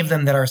 many of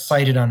them that are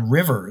sited on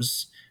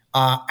rivers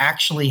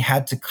actually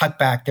had to cut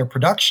back their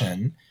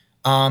production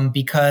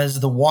because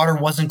the water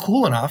wasn't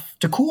cool enough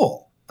to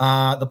cool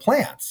the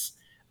plants.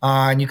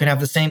 And you can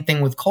have the same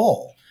thing with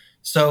coal.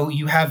 So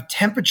you have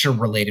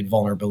temperature-related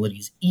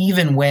vulnerabilities,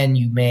 even when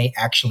you may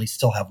actually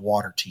still have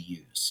water to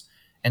use.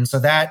 And so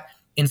that,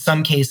 in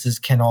some cases,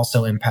 can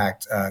also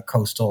impact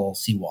coastal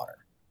seawater.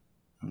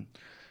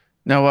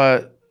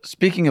 Now,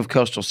 speaking of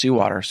coastal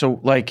seawater, so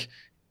like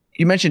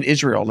you mentioned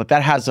Israel,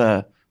 that has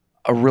a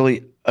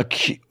really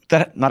acute, they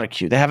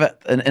have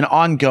an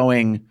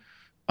ongoing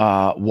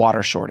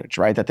water shortage,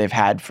 right? That they've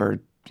had for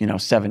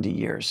 70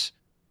 years,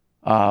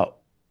 or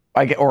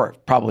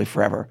probably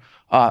forever.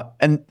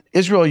 And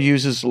Israel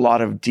uses a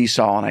lot of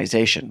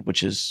desalinization,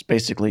 which is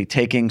basically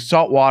taking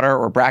salt water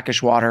or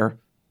brackish water,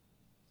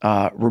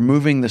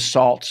 removing the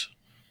salt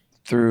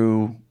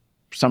through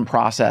some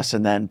process,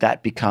 and then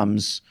that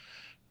becomes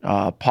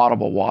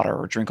potable water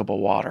or drinkable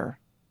water.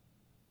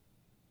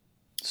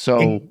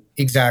 So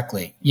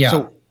exactly, yeah.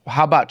 So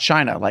how about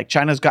China? Like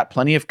China's got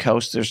plenty of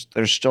coast.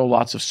 There's still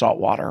lots of salt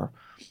water.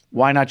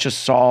 Why not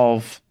just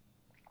solve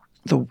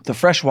the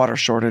freshwater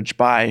shortage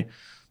by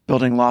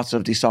building lots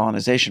of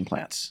desalinization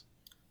plants?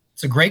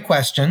 It's a great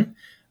question.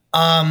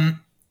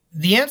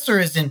 The answer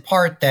is in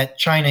part that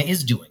China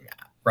is doing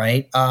that,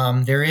 right?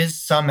 There is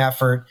some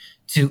effort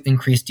to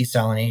increase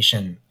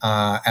desalination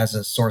as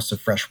a source of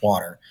fresh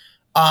water.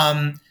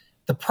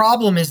 The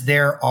problem is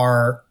there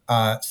are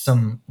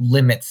some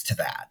limits to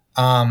that.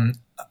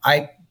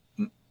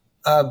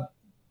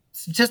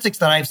 Statistics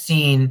that I've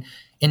seen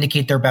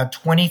indicate there are about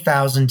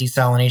 20,000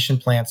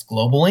 desalination plants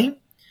globally.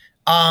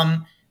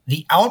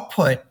 The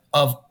output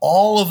of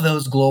all of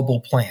those global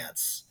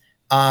plants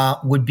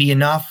would be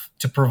enough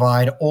to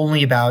provide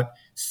only about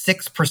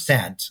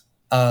 6%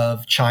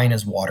 of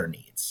China's water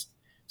needs.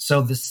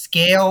 So the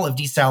scale of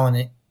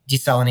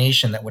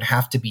desalination that would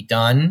have to be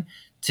done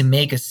to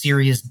make a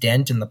serious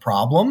dent in the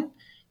problem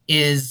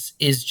is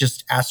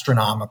just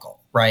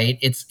astronomical, right?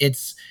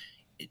 It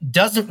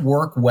doesn't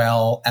work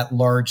well at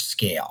large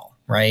scale,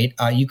 right?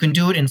 You can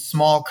do it in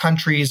small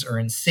countries or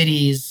in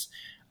cities,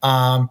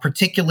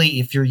 particularly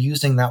if you're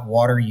using that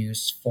water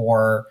use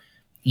for,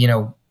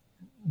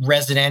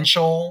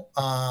 residential,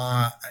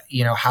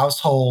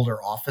 household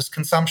or office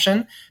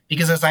consumption.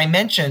 Because as I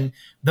mentioned,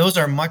 those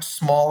are much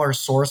smaller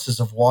sources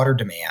of water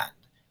demand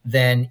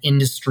than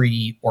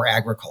industry or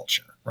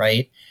agriculture,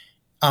 right?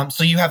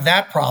 So you have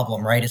that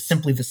problem, right? It's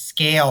simply the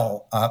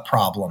scale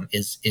problem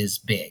is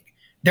big.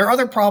 There are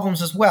other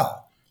problems as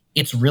well.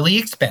 It's really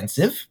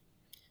expensive.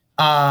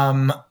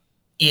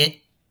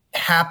 It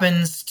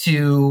happens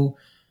to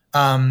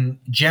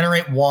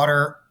generate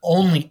water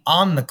only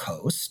on the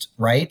coast,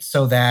 right?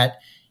 So that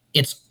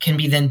it can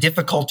be then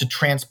difficult to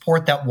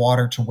transport that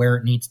water to where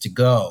it needs to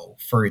go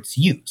for its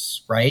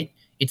use, right?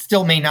 It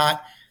still may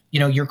not,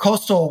 your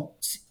coastal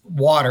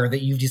water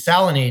that you've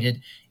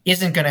desalinated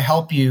isn't going to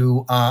help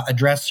you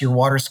address your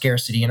water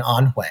scarcity in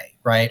Anhui,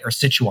 right? Or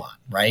Sichuan,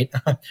 right?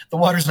 The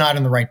water's not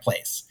in the right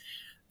place.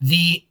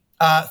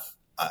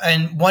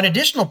 And one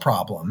additional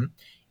problem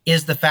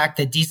is the fact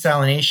that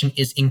desalination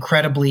is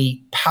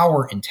incredibly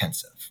power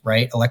intensive,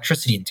 right?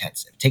 Electricity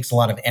intensive. It takes a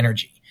lot of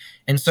energy.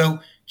 And so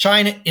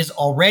China is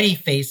already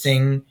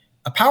facing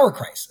a power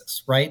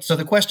crisis, right? So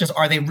the question is,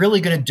 are they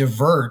really going to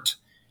divert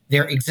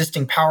their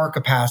existing power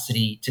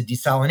capacity to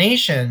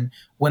desalination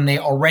when they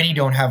already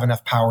don't have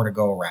enough power to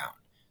go around?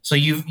 So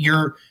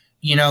you're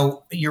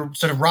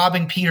sort of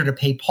robbing Peter to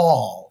pay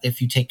Paul if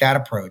you take that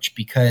approach,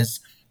 because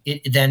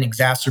it then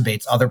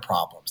exacerbates other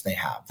problems they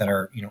have that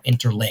are,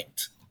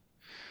 interlinked.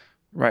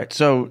 Right.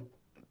 So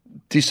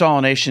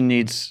desalination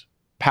needs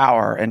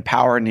power and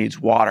power needs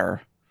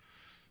water.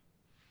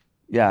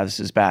 Yeah, this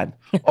is bad.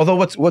 Although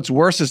what's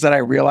worse is that I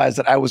realized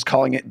that I was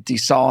calling it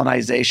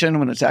desalinization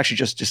when it's actually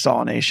just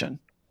desalination.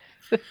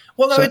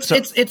 Well, no,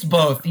 it's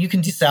both. You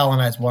can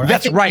desalinize water.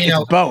 That's right.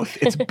 It's both.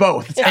 It's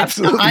both. It's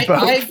absolutely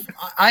both.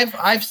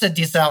 I've said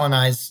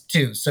desalinize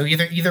too. So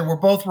either we're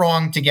both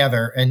wrong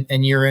together,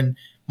 and you're in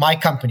my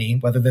company,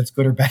 whether that's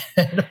good or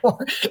bad,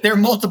 or there are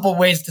multiple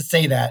ways to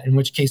say that, in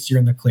which case you're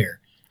in the clear.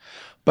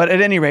 But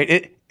at any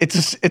rate,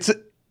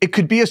 it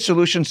could be a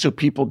solution so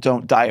people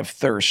don't die of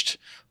thirst,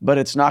 but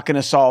it's not going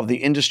to solve the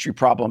industry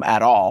problem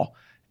at all,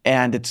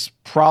 and it's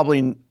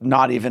probably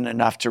not even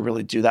enough to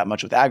really do that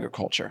much with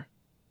agriculture.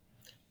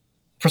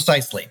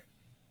 Precisely.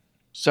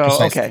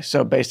 Okay,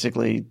 so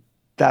basically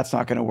that's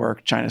not going to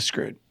work. China's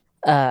screwed.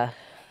 Well,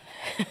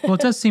 it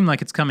does seem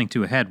like it's coming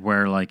to a head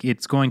where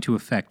it's going to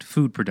affect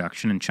food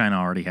production, and China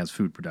already has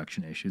food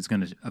production issues. It's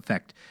going to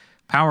affect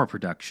power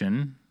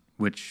production,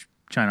 which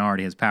China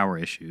already has power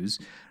issues.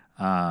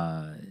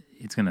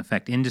 It's going to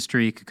affect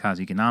industry, could cause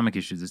economic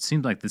issues. It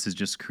seems like this is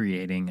just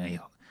creating a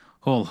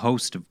whole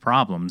host of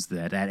problems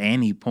that at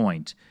any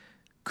point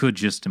could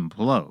just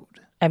implode.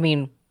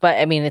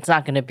 It's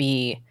not going to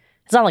be.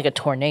 It's not like a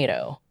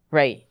tornado,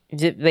 right?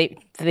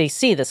 They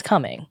see this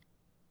coming.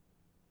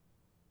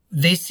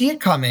 they see it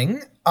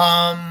coming,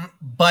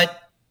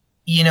 but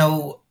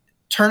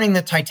turning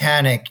the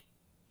Titanic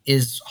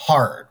is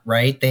hard,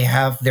 right? They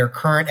have their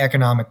current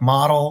economic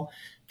model,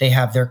 they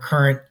have their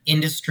current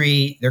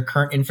industry, their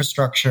current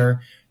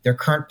infrastructure, their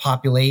current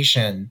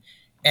population,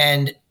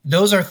 and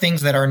those are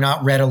things that are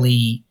not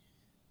readily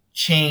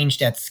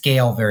changed at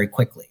scale very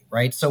quickly,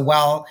 right? So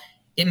while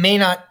it may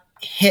not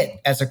hit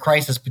as a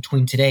crisis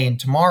between today and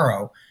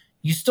tomorrow,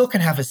 you still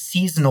can have a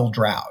seasonal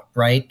drought,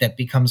 right? That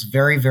becomes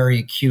very, very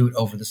acute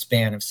over the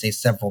span of, say,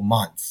 several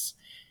months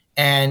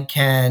and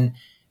can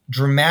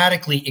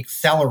dramatically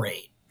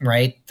accelerate,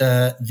 right,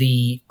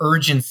 the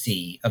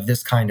urgency of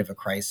this kind of a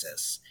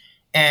crisis.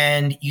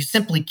 And you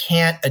simply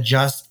can't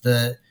adjust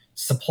the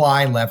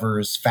supply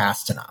levers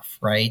fast enough,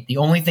 right? The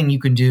only thing you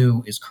can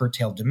do is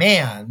curtail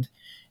demand,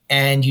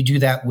 and you do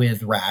that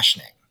with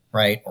rationing,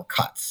 right, or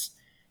cuts.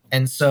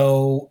 And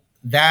so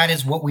that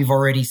is what we've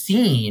already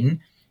seen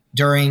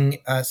during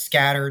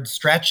scattered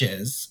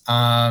stretches.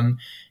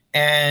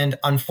 And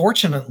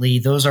unfortunately,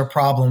 those are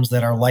problems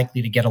that are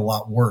likely to get a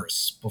lot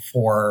worse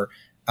before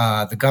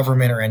the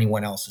government or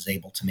anyone else is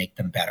able to make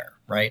them better,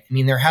 right? I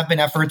mean, there have been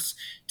efforts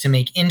to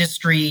make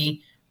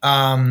industry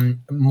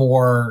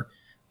more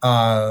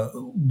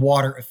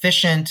water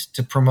efficient,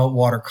 to promote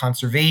water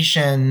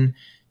conservation,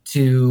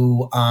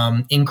 to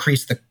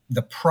increase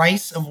the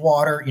price of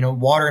water.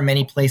 Water in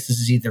many places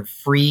is either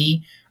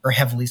free or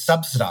heavily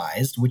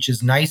subsidized, which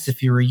is nice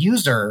if you're a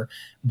user,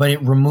 but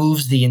it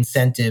removes the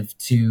incentive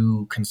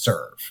to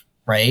conserve,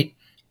 right?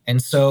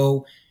 And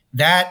so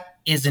that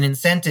is an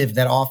incentive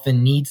that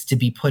often needs to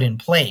be put in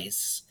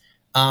place.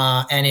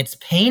 And it's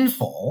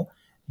painful,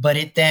 but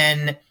it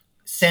then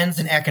sends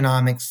an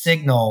economic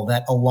signal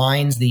that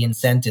aligns the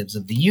incentives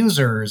of the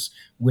users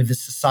with the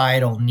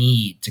societal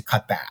need to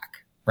cut back,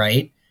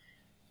 right?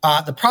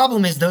 The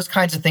problem is those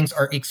kinds of things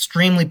are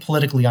extremely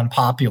politically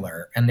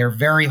unpopular, and they're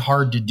very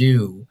hard to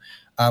do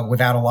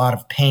without a lot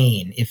of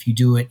pain if you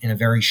do it in a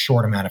very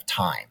short amount of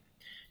time.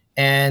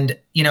 And,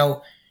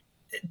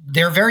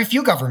 there are very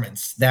few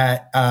governments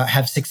that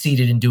have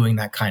succeeded in doing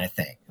that kind of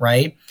thing,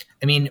 right?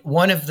 I mean,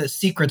 one of the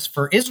secrets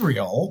for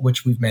Israel,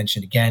 which we've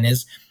mentioned again,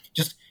 is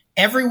just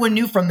everyone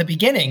knew from the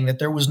beginning that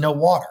there was no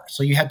water.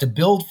 So you had to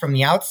build from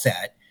the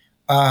outset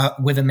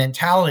with a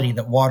mentality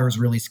that water is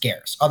really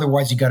scarce.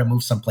 Otherwise, you got to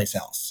move someplace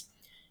else.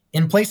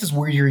 In places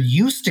where you're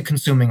used to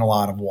consuming a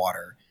lot of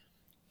water,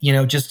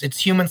 just it's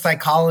human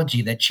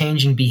psychology that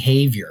changing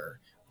behavior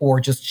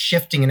or just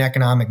shifting an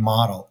economic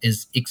model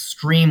is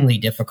extremely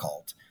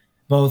difficult,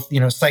 both,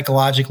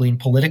 psychologically and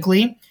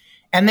politically.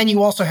 And then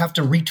you also have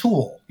to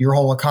retool your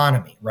whole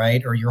economy,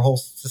 right? Or your whole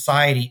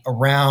society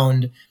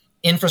around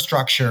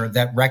infrastructure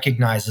that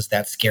recognizes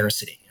that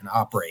scarcity and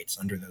operates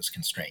under those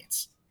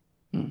constraints.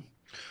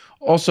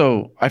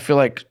 Also, I feel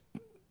like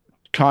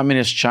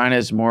communist China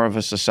is more of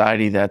a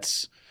society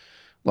that's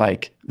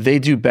like they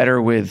do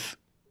better with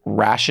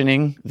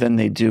rationing than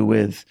they do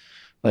with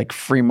like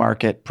free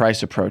market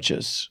price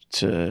approaches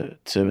to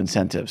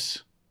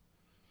incentives.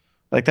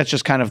 Like that's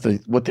just kind of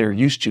what they're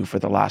used to for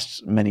the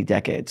last many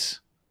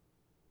decades.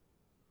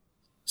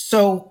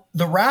 So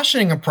the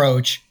rationing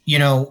approach,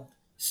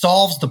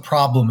 solves the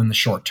problem in the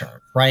short term,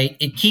 right?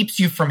 It keeps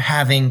you from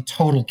having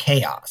total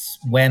chaos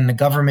when the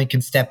government can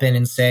step in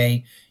and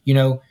say,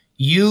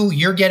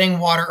 you're getting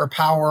water or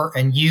power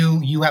and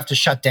you have to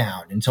shut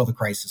down until the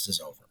crisis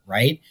is over,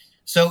 right?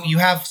 So you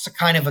have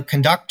kind of a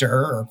conductor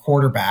or a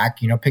quarterback,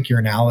 pick your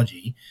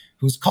analogy,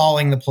 who's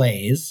calling the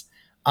plays.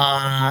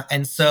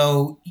 And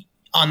so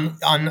on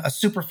a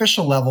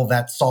superficial level,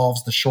 that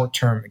solves the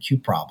short-term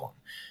acute problem.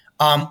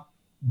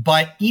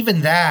 But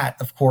even that,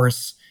 of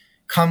course,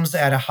 comes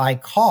at a high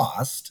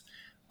cost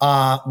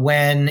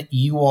when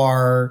you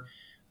are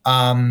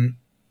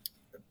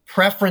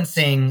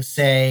preferencing,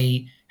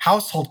 say,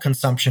 household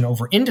consumption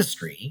over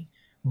industry.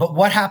 But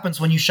what happens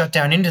when you shut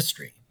down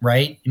industry,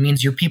 right? It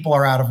means your people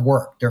are out of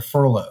work. They're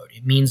furloughed.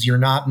 It means you're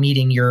not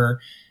meeting your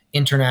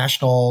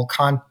international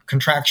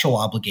contractual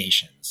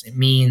obligations. It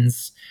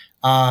means,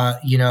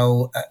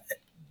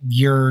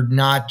 you're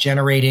not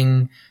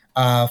generating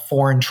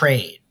foreign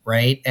trade,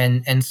 right?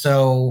 And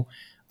so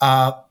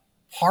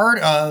part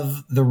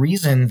of the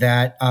reason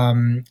that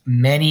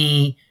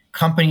many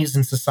companies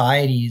and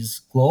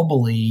societies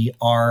globally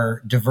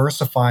are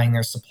diversifying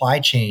their supply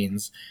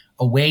chains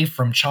away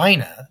from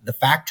China, the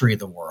factory of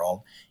the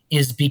world,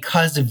 is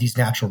because of these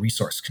natural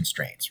resource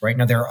constraints, right?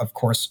 Now, there are, of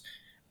course,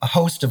 a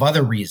host of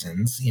other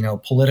reasons,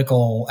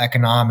 political,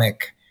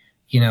 economic,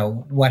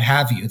 what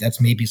have you.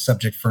 That's maybe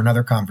subject for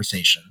another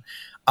conversation.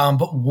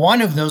 But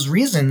one of those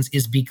reasons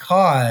is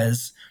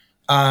because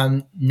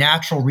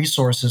natural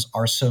resources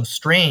are so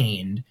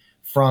strained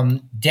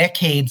from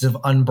decades of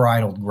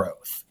unbridled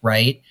growth,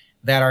 right?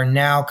 That are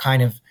now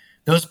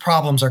those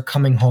problems are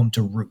coming home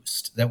to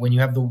roost. That when you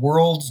have the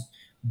world's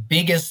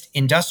biggest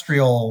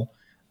industrial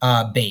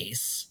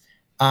base,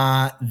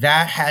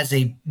 that has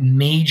a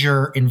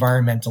major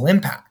environmental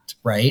impact,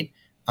 right?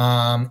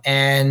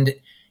 And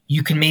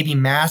you can maybe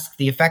mask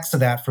the effects of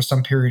that for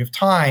some period of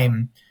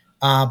time,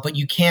 but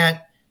you can't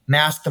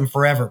mask them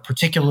forever,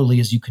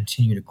 particularly as you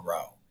continue to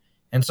grow.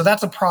 And so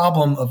that's a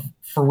problem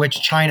for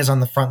which China's on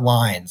the front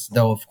lines,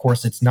 though, of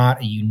course, it's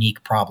not a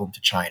unique problem to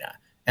China.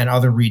 And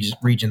other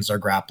regions are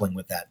grappling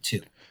with that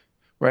too.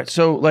 Right.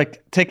 So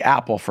like take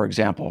Apple, for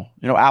example.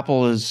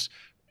 Apple has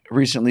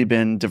recently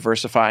been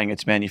diversifying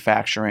its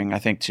manufacturing, I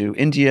think, to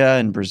India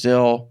and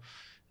Brazil.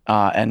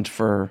 And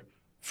for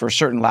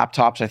certain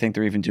laptops, I think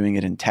they're even doing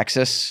it in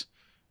Texas,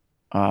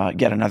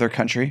 yet another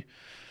country.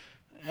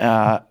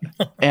 And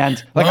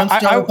like Lone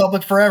Star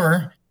Republic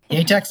forever.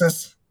 Yay,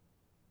 Texas.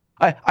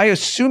 I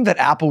assumed that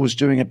Apple was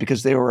doing it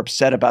because they were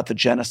upset about the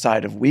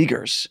genocide of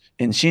Uyghurs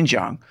in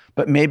Xinjiang,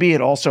 but maybe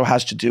it also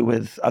has to do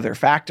with other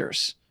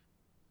factors.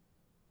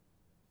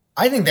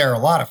 I think there are a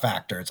lot of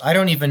factors. I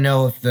don't even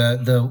know if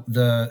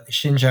the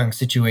Xinjiang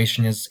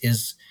situation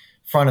is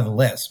front of the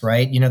list,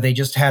 right? They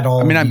just had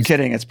all. I'm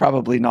kidding. It's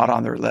probably not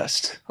on their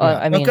list. Well,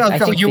 I mean, I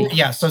think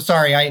yeah. So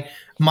sorry.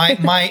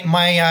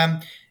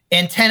 My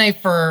antennae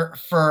for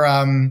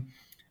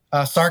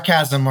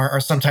sarcasm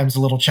are sometimes a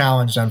little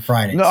challenged on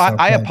Friday. No,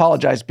 I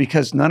apologize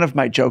because none of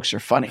my jokes are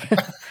funny.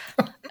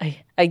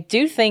 I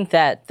do think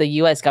that the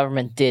U.S.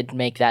 government did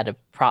make that a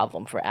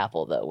problem for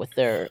Apple, though, with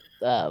their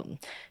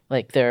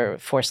their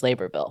forced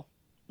labor bill.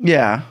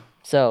 Yeah.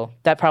 So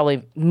that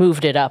probably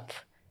moved it up.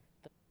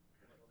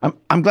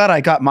 I'm glad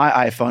I got my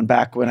iPhone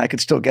back when I could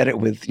still get it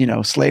with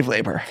slave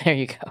labor. There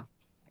you go.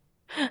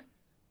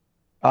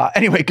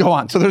 Anyway, go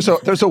on. So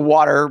there's a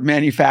water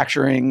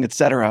manufacturing, et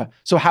cetera.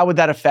 So how would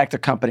that affect a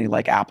company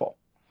like Apple?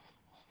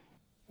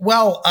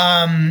 Well,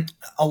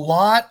 a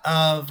lot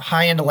of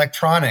high-end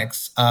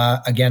electronics,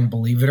 again,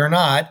 believe it or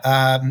not,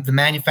 the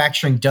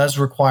manufacturing does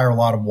require a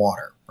lot of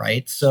water,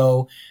 right?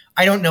 So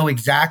I don't know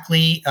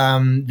exactly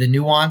the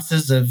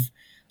nuances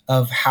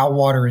of how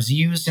water is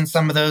used in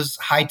some of those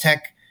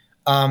high-tech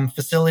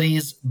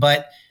facilities,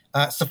 but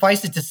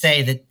suffice it to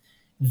say that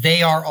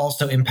they are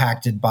also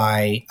impacted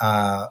by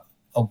a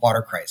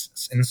water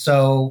crisis. And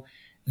so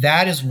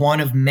that is one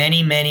of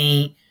many,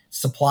 many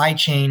supply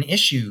chain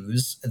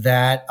issues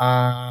that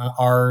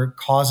are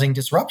causing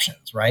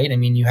disruptions, right? I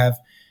mean, you have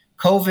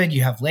COVID,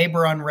 you have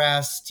labor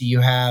unrest, you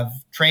have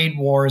trade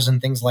wars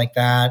and things like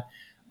that.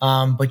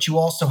 But you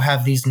also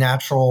have these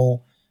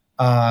natural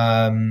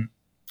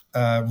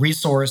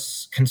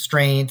resource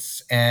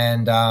constraints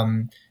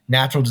and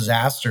natural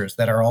disasters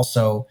that are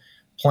also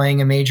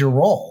playing a major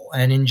role.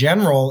 And in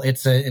general,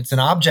 it's an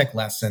object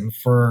lesson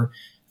for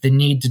the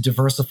need to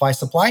diversify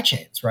supply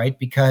chains, right?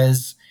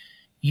 Because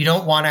you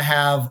don't want to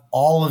have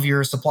all of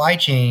your supply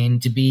chain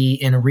to be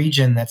in a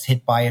region that's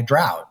hit by a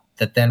drought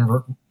that then,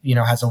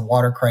 has a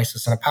water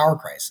crisis and a power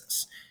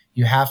crisis.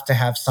 You have to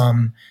have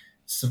some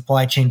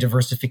supply chain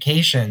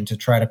diversification to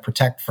try to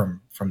protect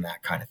from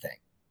that kind of thing.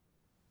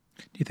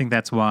 Do you think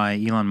that's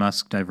why Elon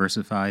Musk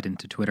diversified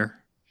into Twitter?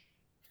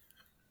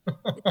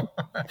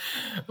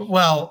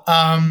 Well,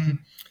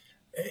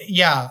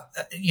 yeah,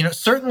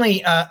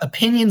 certainly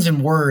opinions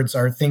and words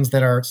are things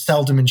that are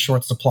seldom in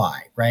short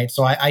supply, right?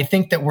 So I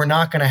think that we're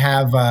not going to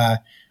have,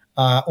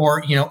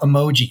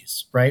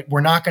 emojis, right?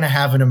 We're not going to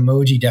have an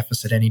emoji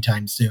deficit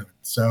anytime soon.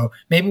 So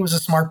maybe it was a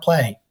smart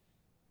play.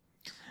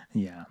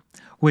 Yeah.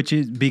 Which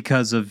is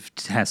because of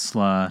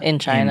Tesla in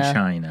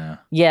China.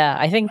 Yeah,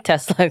 I think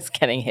Tesla is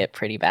getting hit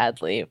pretty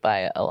badly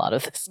by a lot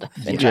of this stuff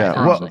in China.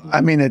 Yeah, well,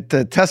 I mean,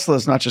 the Tesla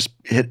is not just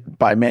hit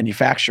by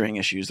manufacturing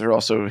issues; they're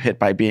also hit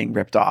by being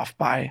ripped off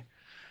by,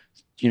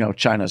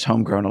 China's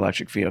homegrown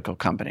electric vehicle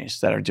companies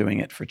that are doing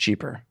it for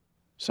cheaper.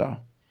 So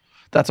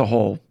that's a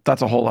whole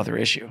other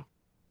issue.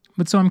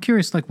 But so I'm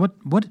curious, like,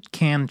 what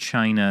can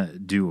China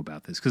do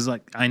about this? Because,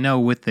 like, I know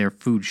with their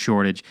food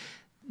shortage,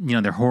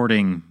 they're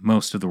hoarding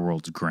most of the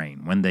world's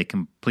grain. When they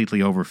completely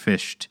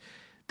overfished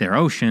their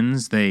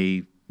oceans,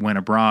 they went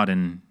abroad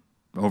and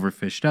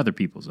overfished other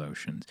people's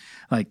oceans.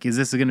 Like, is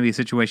this going to be a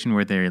situation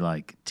where they're,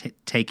 like,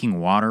 taking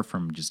water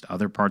from just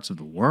other parts of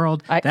the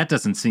world? That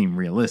doesn't seem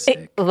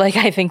realistic.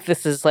 I think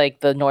this is, like,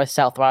 the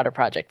North-South Water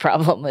Project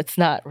problem. It's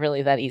not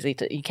really that easy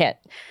you can't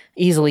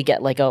easily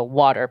get, like, a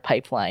water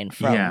pipeline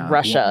from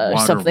Russia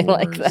or something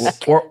like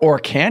that. Or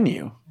can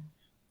you?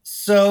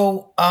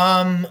 So,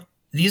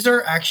 these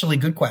are actually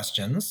good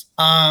questions.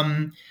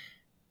 I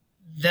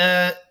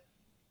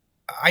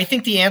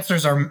think the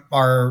answers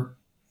are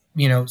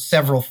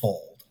several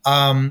fold.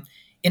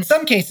 In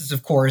some cases,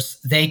 of course,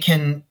 they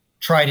can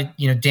try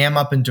to dam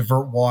up and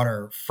divert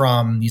water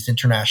from these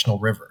international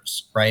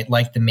rivers, right?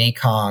 Like the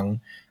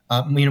Mekong,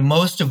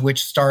 most of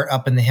which start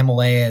up in the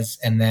Himalayas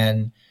and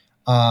then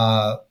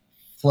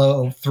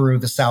flow through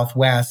the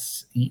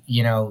Southwest,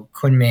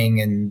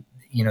 Kunming and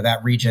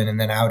that region, and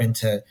then out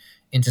into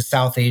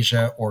South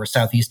Asia or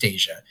Southeast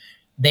Asia.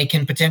 They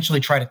can potentially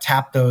try to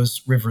tap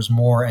those rivers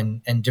more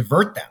and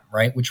divert them,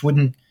 right? Which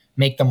wouldn't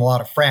make them a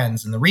lot of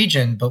friends in the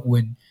region, but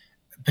would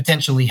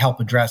potentially help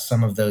address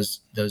some of those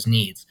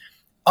needs.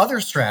 Other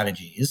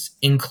strategies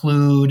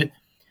include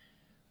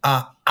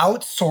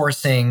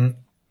outsourcing,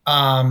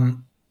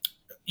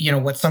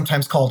 what's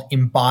sometimes called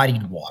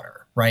embodied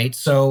water, right?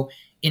 So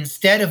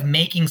instead of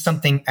making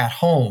something at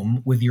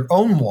home with your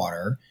own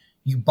water,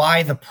 you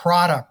buy the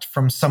product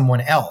from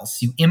someone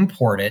else, you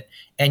import it,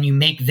 and you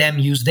make them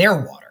use their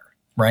water,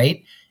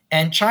 right?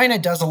 And China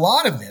does a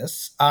lot of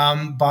this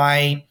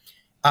by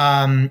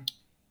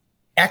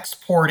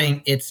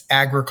exporting its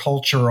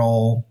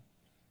agricultural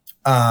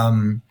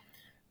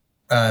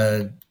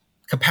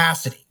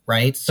capacity,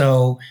 right?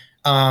 So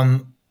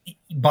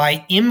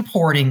by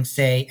importing,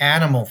 say,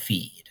 animal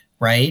feed,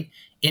 right,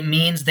 it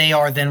means they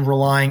are then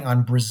relying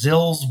on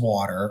Brazil's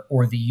water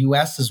or the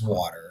US's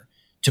water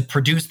to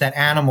produce that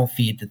animal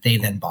feed that they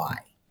then buy,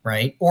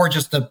 right? Or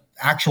just the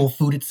actual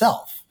food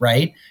itself,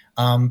 right?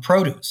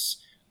 Produce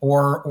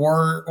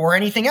or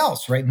anything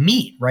else, right?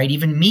 Meat, right?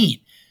 Even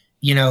meat,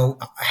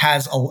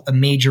 has a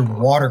major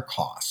water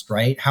cost,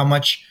 right? How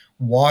much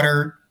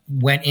water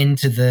went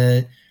into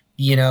the,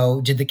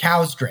 did the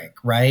cows drink,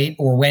 right?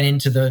 Or went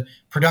into the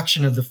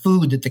production of the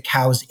food that the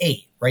cows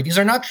ate, right? These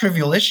are not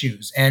trivial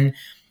issues. And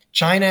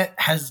China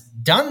has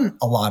done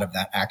a lot of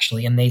that,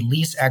 actually, and they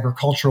lease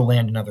agricultural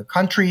land in other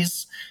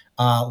countries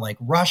like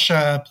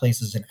Russia,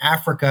 places in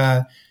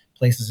Africa,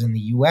 places in the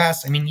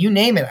US. I mean, you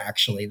name it,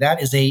 actually.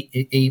 That is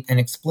an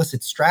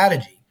explicit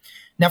strategy.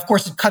 Now, of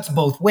course, it cuts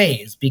both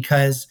ways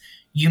because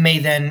you may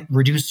then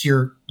reduce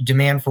your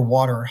demand for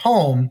water at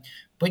home,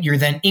 but you're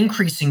then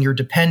increasing your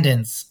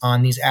dependence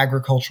on these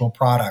agricultural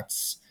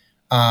products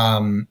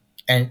and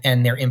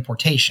their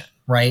importation,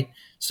 right?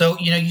 So,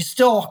 you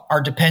still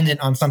are dependent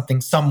on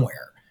something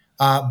somewhere,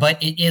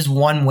 but it is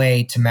one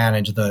way to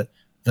manage the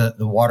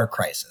water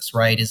crisis,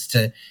 right? Is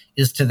to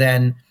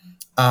then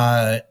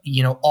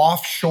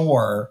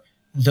offshore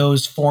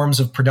those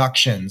forms of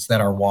productions that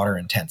are water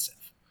intensive.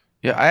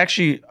 Yeah, I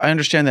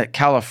understand that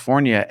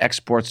California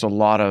exports a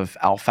lot of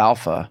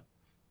alfalfa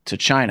to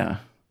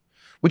China,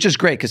 which is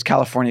great because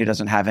California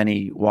doesn't have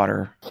any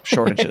water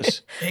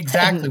shortages.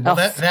 Exactly. Well,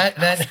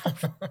 that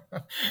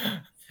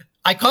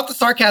I caught the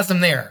sarcasm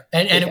there,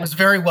 and it was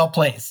very well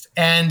placed.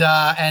 And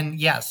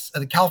yes,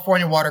 the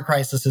California water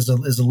crisis is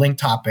a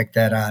linked topic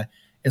that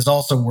is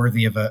also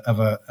worthy of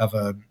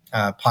a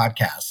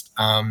podcast.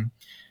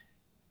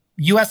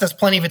 U.S. has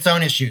plenty of its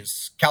own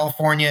issues,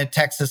 California,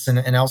 Texas,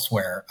 and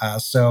elsewhere.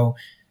 So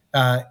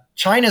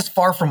China is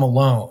far from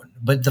alone,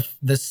 but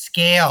the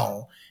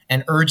scale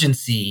and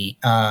urgency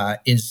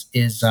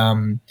is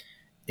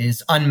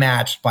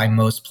unmatched by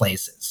most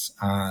places.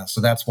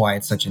 So that's why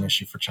it's such an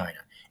issue for China,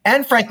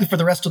 and frankly for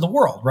the rest of the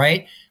world.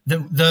 Right?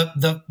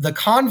 The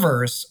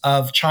converse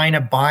of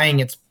China buying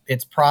its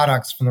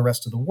products from the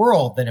rest of the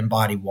world that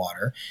embody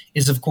water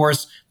is, of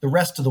course, the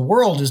rest of the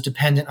world is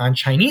dependent on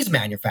Chinese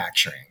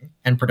manufacturing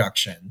and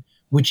production,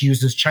 which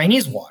uses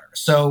Chinese water.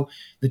 So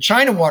the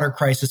China water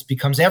crisis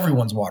becomes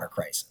everyone's water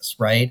crisis,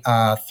 right?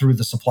 Through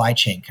the supply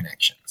chain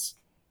connections.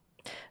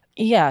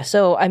 Yeah.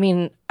 So, I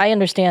mean, I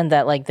understand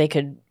that they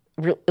could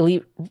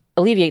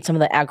alleviate some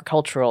of the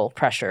agricultural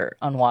pressure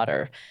on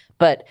water,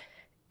 but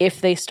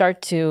if they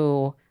start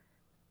to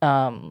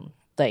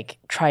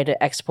try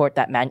to export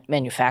that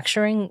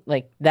manufacturing,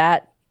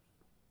 that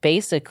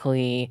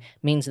basically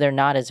means they're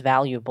not as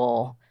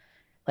valuable.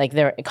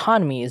 Their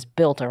economy is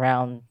built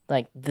around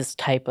this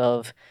type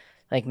of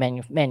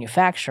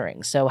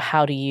manufacturing. So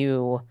how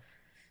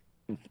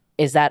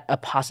is that a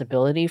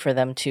possibility for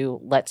them to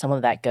let some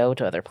of that go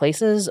to other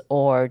places,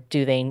 or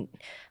do they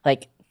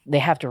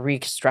have to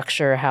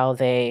restructure how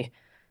they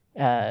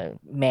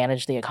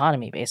manage the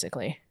economy,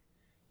 basically?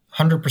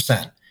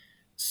 100%.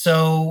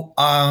 So,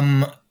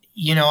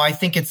 I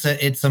think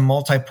it's a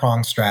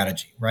multi-pronged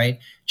strategy, right?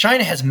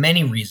 China has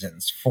many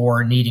reasons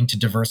for needing to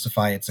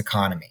diversify its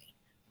economy.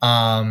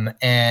 The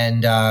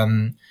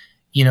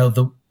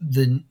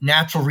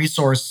natural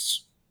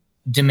resource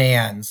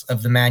demands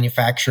of the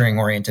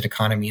manufacturing-oriented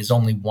economy is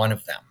only one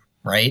of them,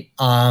 right?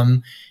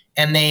 And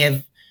they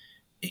have,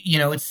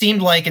 it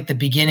seemed like at the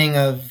beginning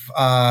of,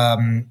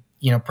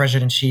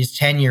 President Xi's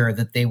tenure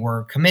that they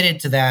were committed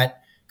to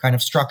that kind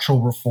of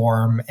structural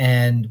reform,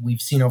 and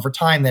we've seen over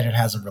time that it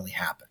hasn't really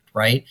happened,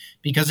 right?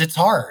 Because it's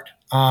hard.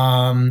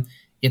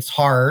 It's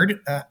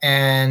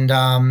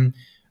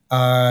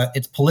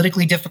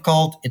politically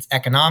difficult. It's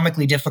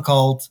economically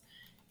difficult.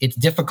 It's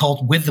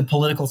difficult with the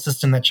political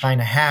system that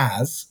China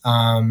has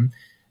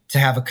to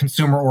have a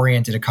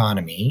consumer-oriented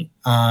economy,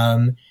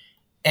 and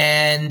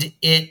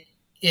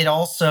it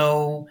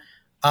also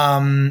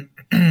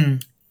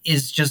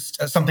is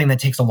just something that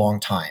takes a long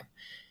time.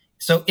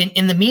 So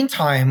in the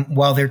meantime,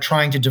 while they're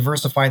trying to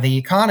diversify the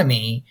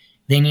economy,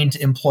 they need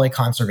to employ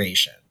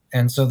conservation.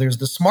 And so there's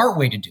the smart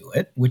way to do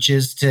it, which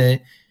is to,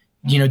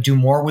 do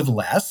more with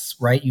less,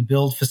 right? You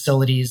build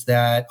facilities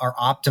that are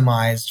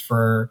optimized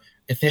for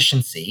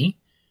efficiency.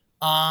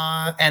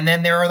 And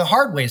then there are the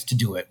hard ways to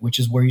do it, which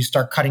is where you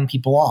start cutting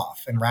people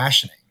off and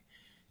rationing.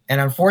 And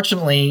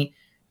unfortunately,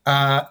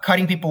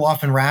 cutting people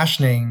off and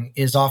rationing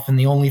is often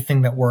the only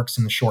thing that works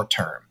in the short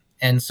term.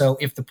 And so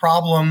if the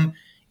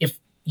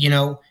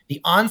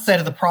onset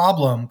of the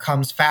problem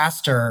comes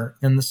faster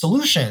than the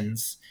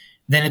solutions,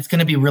 then it's going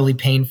to be really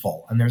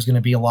painful. And there's going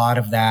to be a lot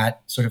of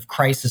that sort of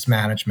crisis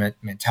management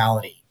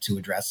mentality to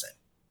address it.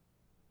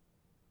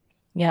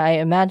 Yeah, I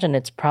imagine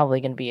it's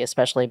probably going to be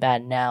especially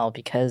bad now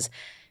because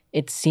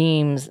it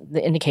seems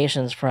the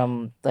indications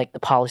from like the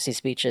policy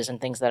speeches and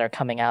things that are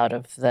coming out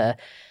of the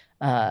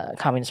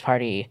Communist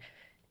Party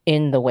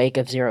in the wake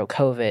of zero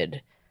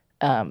COVID,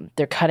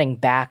 they're cutting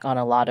back on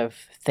a lot of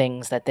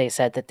things that they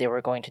said that they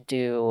were going to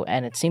do,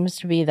 and it seems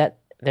to be that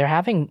they're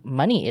having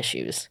money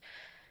issues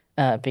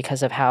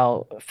because of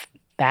how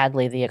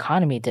badly the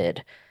economy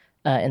did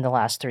in the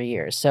last 3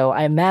 years. So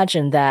I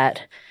imagine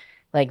that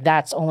like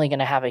that's only going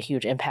to have a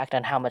huge impact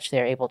on how much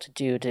they're able to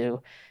do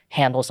to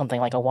handle something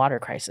like a water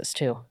crisis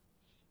too.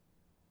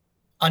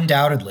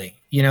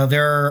 Undoubtedly,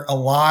 there are a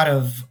lot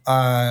of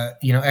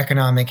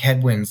economic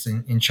headwinds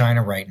in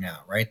China right now.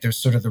 Right, there's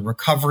sort of the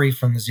recovery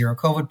from the zero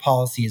COVID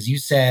policy, as you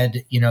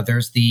said.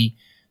 There's the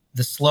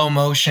slow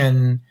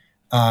motion,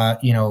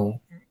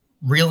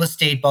 real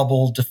estate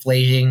bubble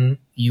deflating.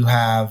 You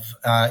have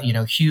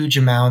huge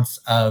amounts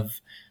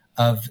of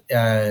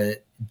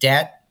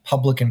debt,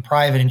 public and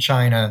private, in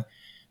China.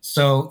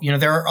 So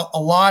there are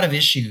a lot of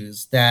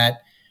issues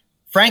that,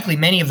 frankly,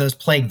 many of those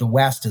plague the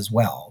West as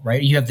well,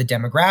 right? You have the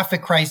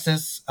demographic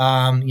crisis.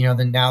 Now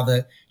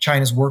the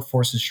China's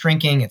workforce is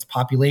shrinking. Its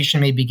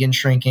population may begin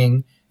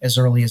shrinking as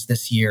early as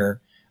this year.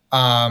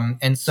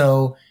 And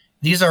so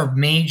these are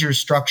major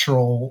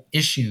structural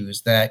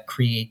issues that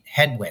create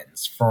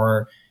headwinds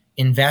for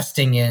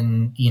investing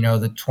in,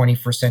 the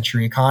 21st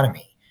century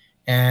economy.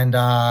 And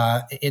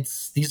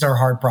these are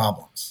hard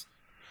problems.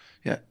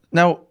 Yeah.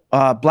 Now,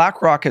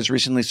 BlackRock has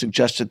recently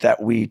suggested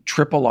that we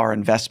triple our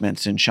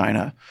investments in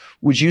China.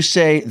 Would you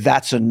say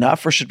that's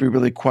enough, or should we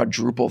really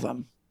quadruple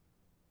them?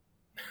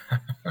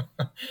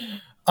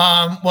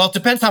 Well, it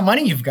depends how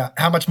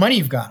much money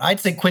you've got.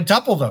 I'd say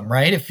quintuple them,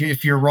 right?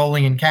 If you're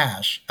rolling in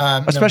cash,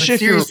 especially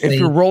if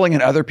you're rolling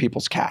in other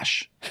people's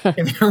cash.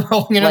 If you're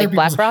rolling in like other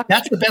people's, BlackRock,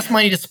 that's the best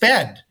money to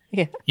spend.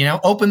 Yeah.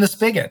 Open the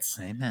spigots.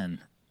 Amen.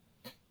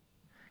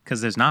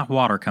 Because there's not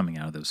water coming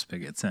out of those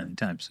spigots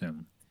anytime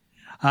soon.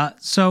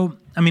 So,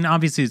 I mean,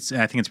 obviously,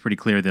 I think it's pretty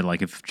clear that,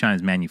 like, if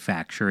China's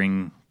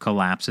manufacturing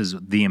collapses,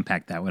 the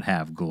impact that would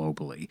have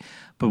globally.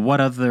 But what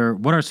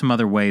are some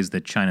other ways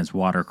that China's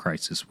water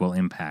crisis will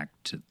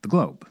impact the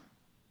globe?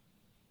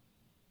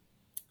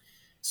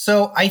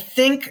 So, I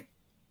think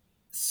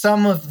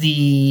some of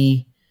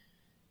the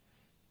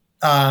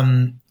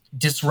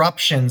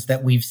disruptions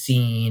that we've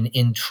seen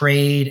in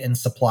trade and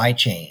supply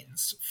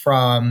chains,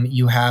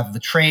 you have the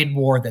trade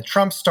war that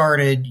Trump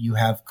started, you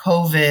have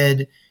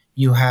COVID,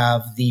 you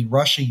have the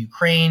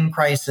Russia-Ukraine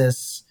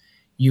crisis,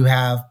 you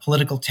have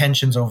political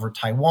tensions over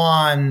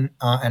Taiwan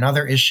and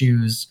other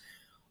issues.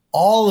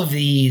 All of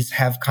these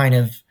have kind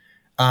of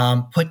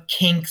put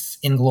kinks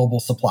in global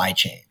supply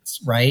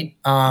chains, right?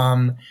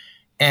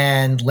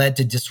 And led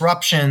to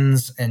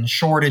disruptions and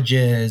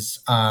shortages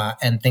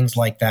and things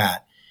like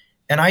that.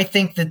 And I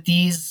think that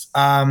these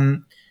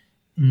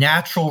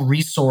natural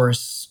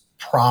resource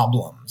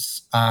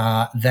problems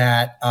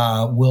that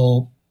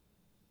will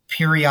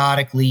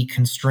periodically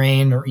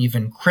constrain or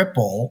even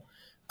cripple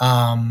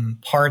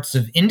parts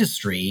of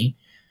industry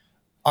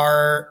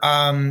are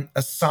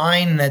a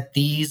sign that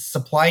these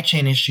supply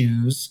chain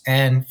issues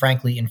and,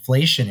 frankly,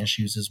 inflation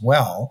issues as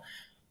well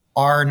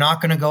are not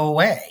going to go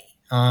away.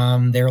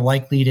 They're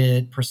likely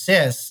to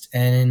persist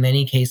and in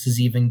many cases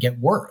even get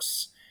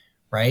worse,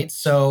 right?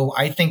 So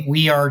I think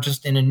we are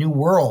just in a new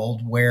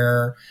world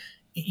where,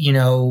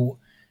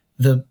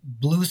 the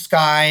blue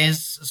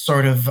skies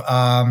sort of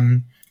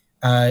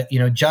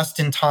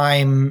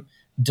just-in-time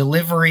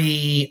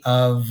delivery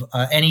of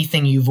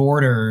anything you've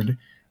ordered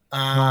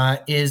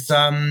is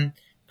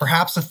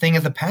perhaps a thing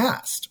of the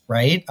past,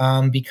 right?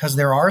 Because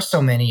there are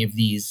so many of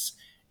these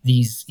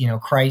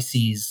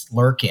crises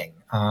lurking,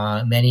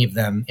 many of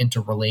them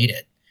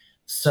interrelated.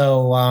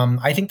 So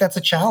I think that's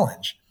a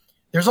challenge.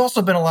 There's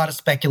also been a lot of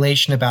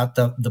speculation about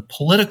the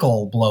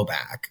political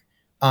blowback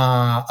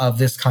of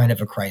this kind of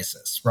a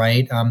crisis,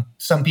 right?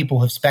 Some people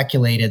have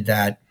speculated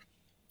that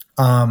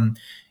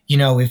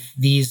if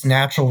these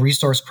natural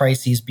resource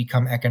crises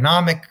become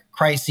economic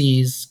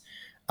crises,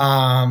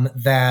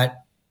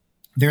 that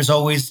there's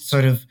always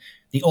sort of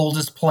the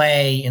oldest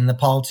play in the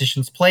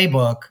politician's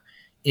playbook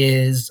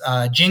is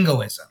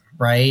jingoism,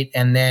 right?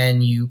 And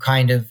then you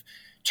kind of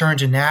turn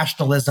to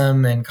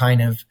nationalism and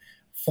kind of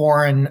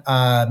foreign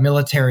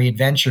military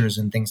adventures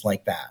and things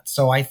like that.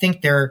 So I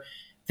think there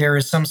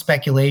is some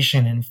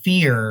speculation and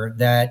fear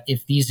that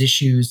if these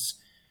issues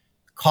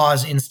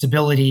cause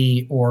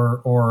instability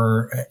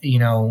or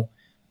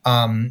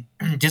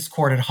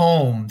discord at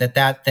home,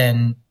 that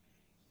then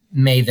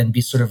may then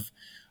be sort of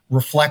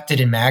reflected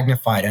and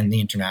magnified on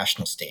the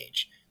international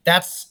stage.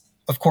 That's,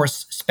 of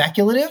course,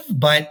 speculative,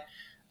 but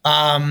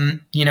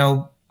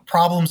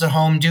problems at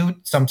home do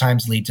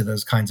sometimes lead to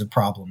those kinds of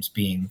problems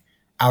being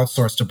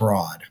outsourced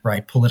abroad,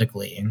 right,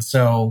 politically. And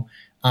so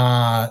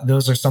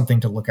those are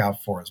something to look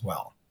out for as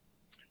well.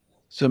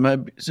 So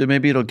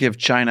maybe it'll give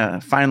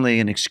China finally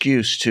an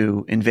excuse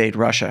to invade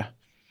Russia.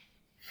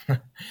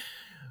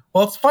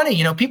 Well, it's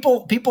funny,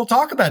 people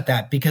talk about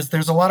that because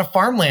there's a lot of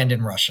farmland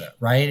in Russia,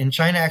 right? And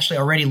China actually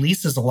already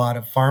leases a lot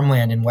of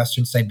farmland in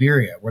Western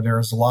Siberia, where there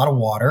is a lot of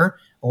water,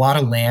 a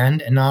lot of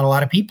land, and not a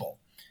lot of people.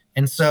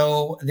 And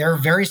so there are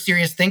very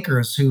serious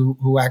thinkers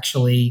who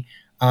actually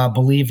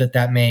believe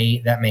that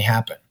may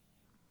happen.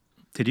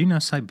 Did you know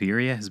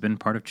Siberia has been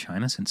part of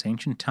China since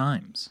ancient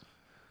times?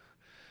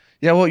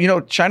 Yeah,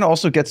 well, China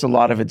also gets a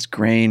lot of its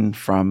grain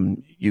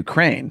from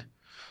Ukraine.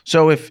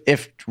 So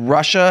if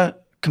Russia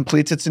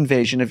completes its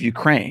invasion of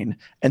Ukraine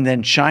and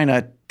then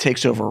China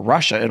takes over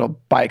Russia, it'll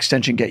by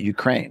extension get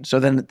Ukraine. So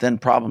then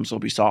problems will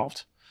be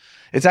solved.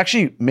 It's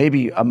actually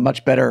maybe a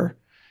much better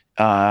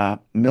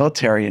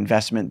military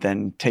investment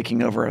than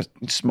taking over a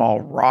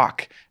small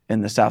rock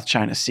in the South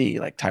China Sea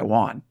like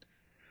Taiwan.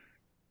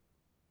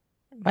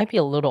 It might be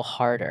a little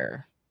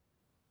harder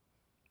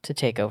to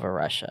take over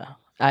Russia.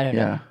 I don't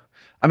know. Yeah.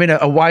 I mean,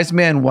 a wise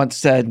man once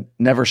said,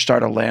 never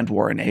start a land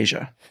war in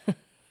Asia.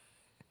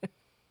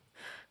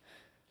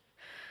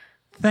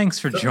 Thanks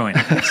for joining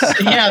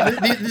us. Yeah,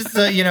 this is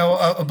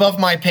above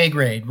my pay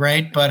grade,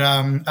 right? But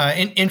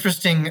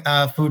interesting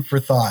food for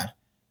thought.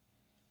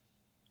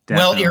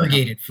 Well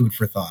irrigated food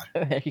for thought.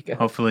 There you go.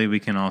 Hopefully, we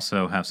can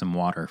also have some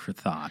water for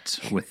thought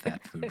with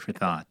that food for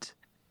thought.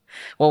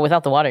 Well,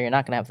 without the water, you're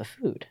not going to have the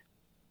food.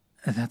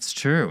 That's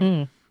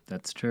true.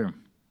 That's true.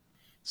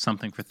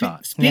 Something for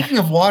thought. Speaking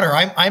of water,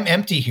 I'm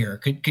empty here.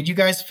 Could you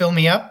guys fill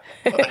me up?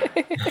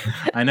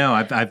 I know.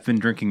 I've been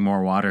drinking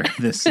more water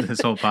this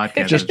whole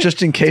podcast.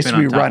 just in case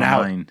we run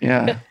out.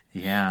 Yeah.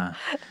 Yeah.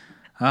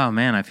 Oh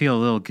man, I feel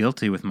a little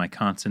guilty with my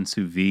constant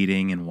sous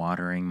videing and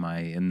watering my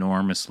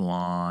enormous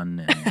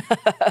lawn,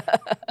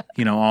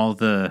 and all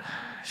the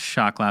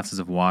shot glasses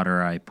of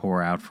water I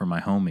pour out for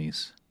my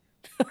homies.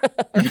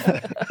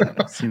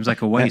 Seems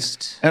like a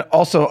waste. And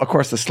also, of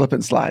course, the slip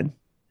and slide.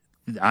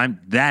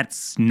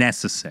 That's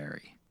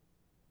necessary.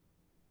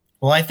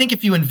 Well, I think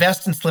if you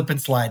invest in slip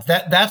and slides,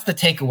 that's the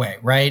takeaway,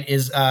 right?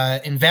 Is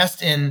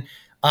invest in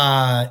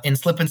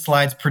slip and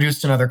slides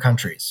produced in other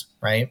countries,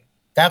 right?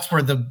 That's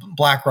where the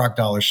BlackRock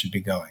dollars should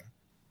be going.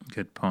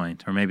 Good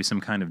point. Or maybe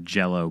some kind of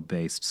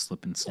Jello-based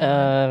slip and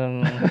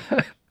slide.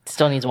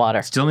 Still needs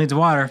water. Still needs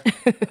water.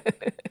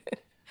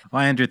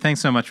 Well, Andrew, thanks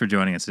so much for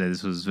joining us today.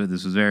 This was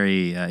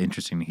very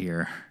interesting to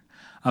hear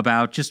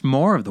about just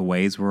more of the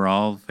ways we're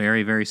all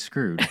very, very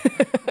screwed.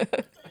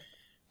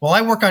 Well,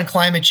 I work on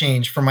climate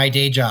change for my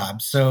day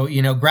job. So,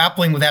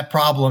 grappling with that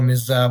problem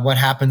is what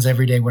happens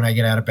every day when I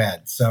get out of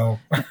bed. So,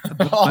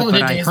 but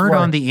I heard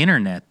on the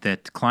internet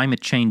that climate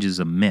change is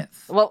a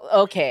myth. Well,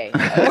 okay.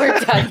 We're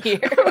done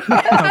here.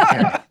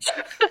 Okay.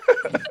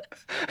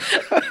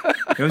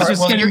 It was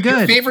just getting your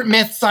good. Favorite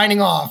myth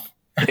signing off.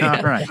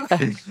 All right.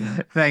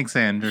 Thanks,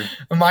 Andrew.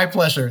 My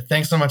pleasure.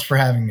 Thanks so much for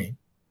having me.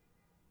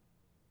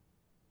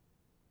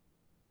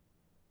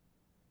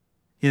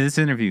 Yeah, this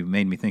interview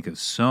made me think of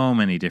so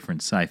many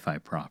different sci-fi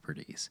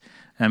properties.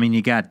 I mean,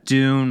 you got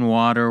Dune,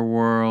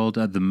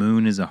 Waterworld, The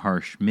Moon is a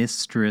Harsh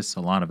Mistress,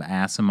 a lot of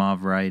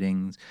Asimov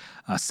writings,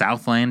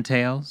 Southland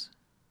Tales.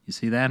 You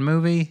see that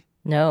movie?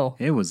 No.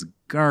 It was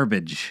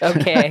garbage.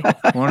 Okay.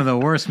 One of the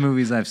worst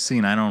movies I've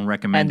seen. I don't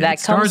recommend And it. that It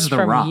stars comes The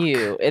from Rock.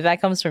 you.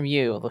 That comes from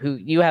you, who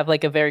you have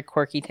like a very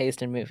quirky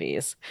taste in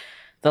movies.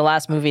 The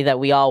last movie that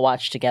we all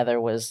watched together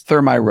was...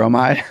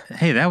 Thermi-Romi.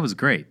 Hey, that was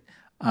great.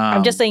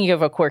 I'm just saying you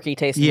have a quirky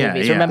taste in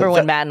movies. Yeah. Remember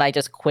when Matt and I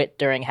just quit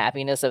during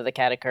Happiness of the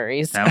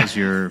Katakuris? That was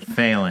your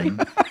failing.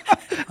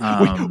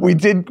 We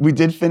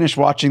did finish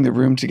watching The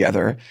Room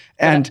together,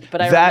 and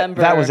but I that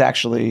remember, was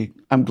actually,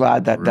 I'm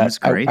glad that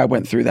I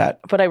went through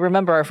that. But I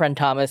remember our friend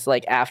Thomas,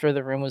 like after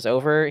The Room was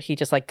over, he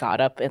just like got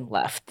up and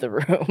left the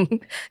room.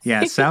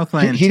 Yeah,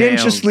 Southland He Tales.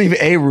 didn't just leave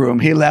a room;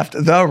 he left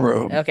the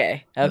room.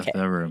 Okay.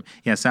 The room.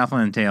 Yeah,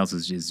 Southland Tales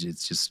is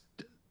just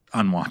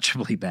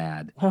unwatchably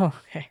bad. Oh,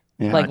 okay.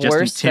 Yeah. Like Justin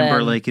worse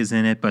Timberlake is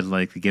in it, but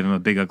like they give him a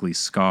big ugly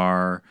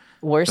scar.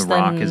 Worse The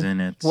Rock than, is in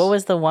it. What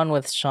was the one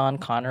with Sean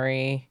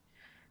Connery?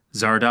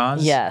 Zardoz?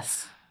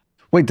 Yes.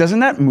 Wait, doesn't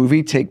that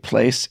movie take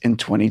place in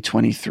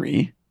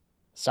 2023?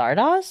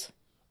 Zardoz?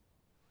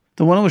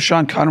 The one with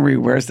Sean Connery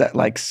wears that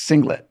like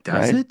singlet,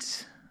 Does right?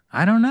 it?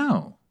 I don't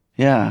know.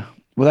 Yeah.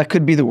 Well, that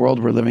could be the world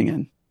we're living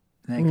in.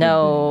 That could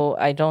No,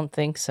 I don't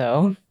think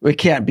so. We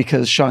can't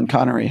because Sean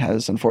Connery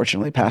has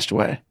unfortunately passed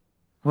away. be.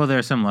 Well, there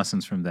are some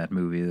lessons from that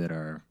movie that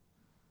are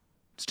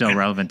still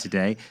relevant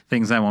today.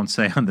 Things I won't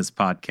say on this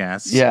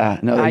podcast. Yeah,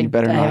 no, you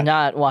better I have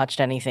not. not watched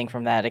anything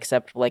from that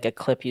except like a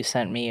clip you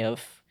sent me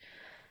of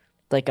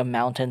like a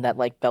mountain that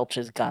like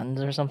belches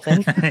guns or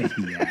something.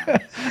 Yeah.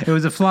 It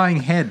was a flying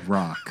head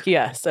rock,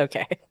 Yes,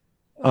 okay.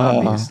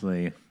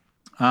 obviously.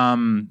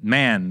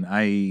 Man,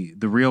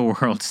 the real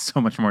world is so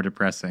much more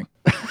depressing.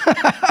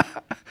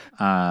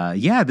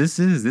 Yeah, this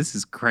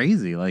is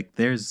crazy. Like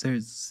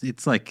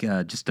it's like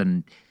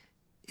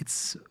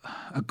it's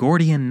a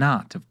Gordian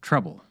knot of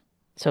trouble.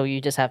 So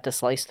you just have to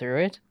slice through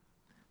it?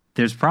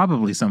 There's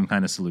probably some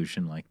kind of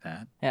solution like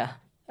that. Yeah.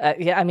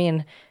 Yeah, I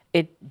mean,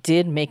 it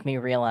did make me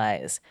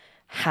realize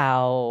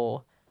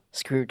how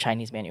screwed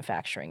Chinese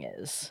manufacturing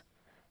is.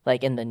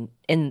 like in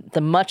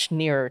the much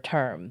nearer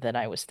term than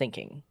I was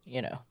thinking,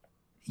 you know.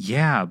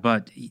 Yeah,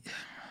 but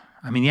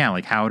I mean, yeah,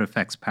 like how it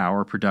affects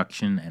power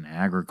production and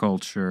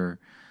agriculture.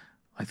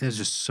 Like there's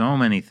just so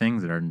many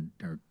things that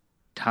are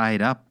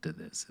tied up to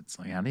this. It's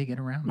like, how do you get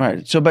around that?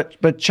 Right. So,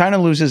 but China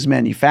loses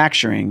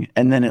manufacturing,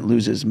 and then it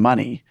loses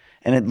money,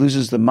 and it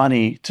loses the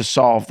money to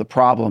solve the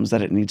problems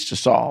that it needs to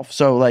solve.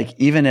 So, like,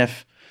 even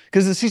if,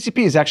 because the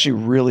CCP is actually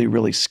really,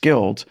 really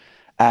skilled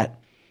at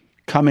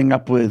coming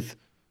up with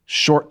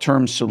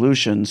short-term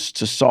solutions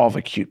to solve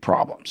acute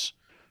problems,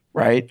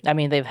 right? I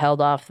mean, they've held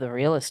off the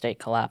real estate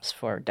collapse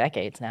for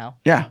decades now.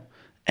 Yeah,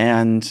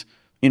 and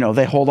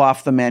they hold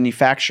off the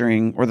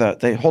manufacturing, or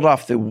they hold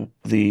off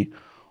the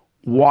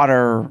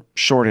water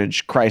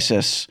shortage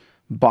crisis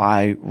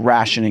by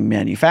rationing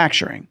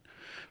manufacturing,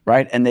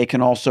 right? And they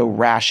can also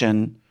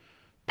ration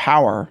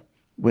power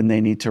when they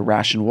need to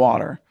ration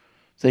water.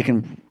 So they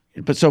can,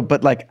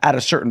 but like at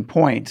a certain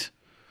point,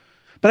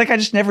 but like I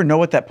just never know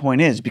what that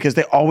point is, because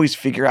they always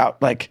figure out,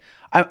 like,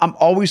 I'm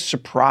always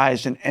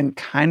surprised and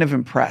kind of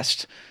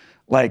impressed.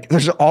 Like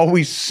there's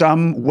always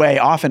some way,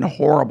 often a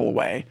horrible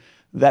way,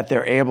 that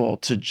they're able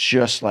to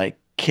just like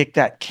kick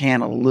that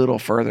can a little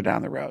further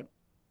down the road.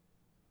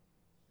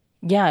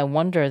 Yeah, I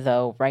wonder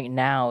though, right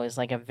now is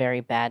like a very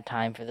bad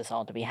time for this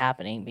all to be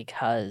happening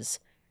because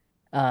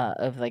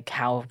of like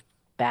how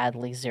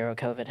badly zero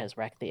COVID has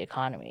wrecked the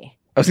economy.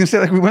 I was going to say,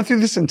 like, we went through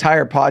this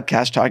entire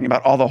podcast talking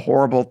about all the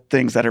horrible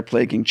things that are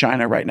plaguing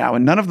China right now,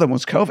 and none of them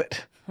was COVID.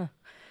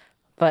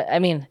 But I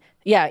mean,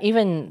 yeah,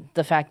 even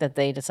the fact that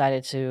they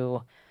decided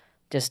to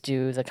just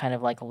do the kind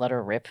of like let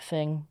her rip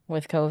thing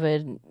with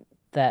COVID,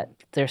 that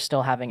they're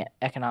still having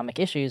economic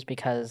issues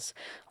because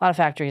a lot of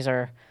factories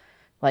are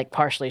like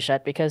partially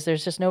shut because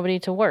there's just nobody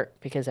to work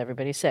because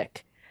everybody's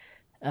sick.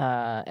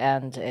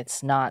 And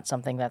it's not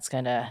something that's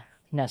going to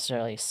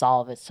necessarily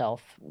solve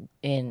itself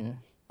in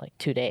like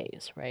 2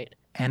 days, right?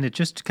 And it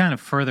just kind of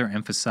further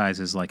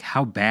emphasizes like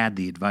how bad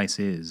the advice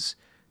is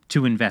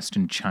to invest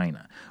in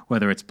China,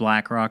 whether it's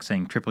BlackRock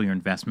saying triple your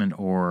investment,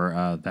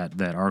 or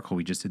that article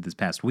we just did this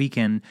past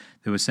weekend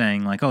that was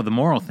saying like, oh, the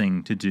moral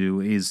thing to do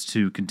is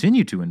to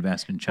continue to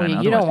invest in China.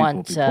 Well, you don't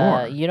want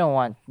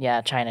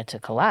poor. China to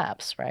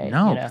collapse, right?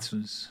 No,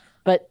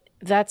 But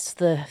that's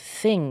the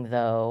thing,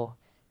 though,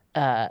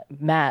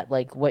 Matt.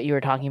 Like what you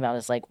were talking about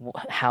is like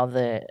how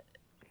the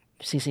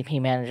CCP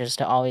manages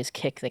to always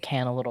kick the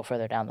can a little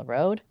further down the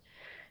road,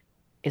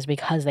 is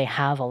because they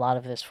have a lot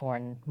of this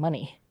foreign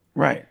money.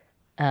 Right.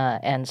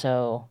 And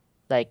so,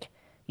 like,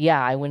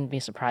 yeah, I wouldn't be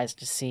surprised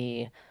to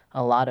see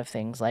a lot of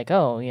things like,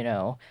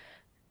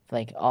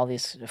 like all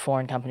these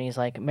foreign companies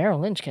like Merrill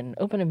Lynch can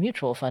open a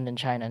mutual fund in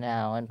China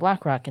now, and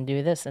BlackRock can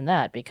do this and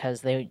that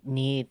because they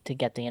need to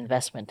get the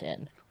investment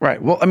in.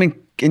 Right. Well, I mean,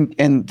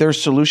 and their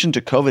solution to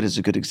COVID is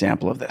a good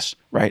example of this,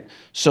 right?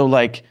 So,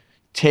 like,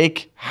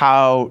 take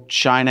how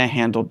China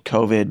handled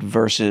COVID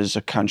versus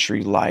a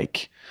country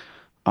like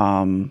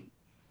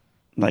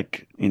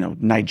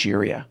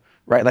Nigeria.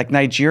 Right, like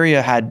Nigeria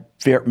had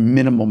very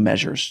minimal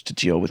measures to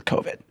deal with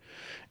COVID,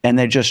 and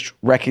they just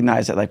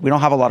recognized that like we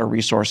don't have a lot of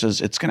resources.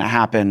 It's going to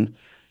happen,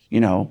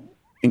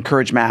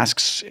 encourage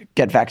masks,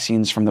 get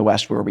vaccines from the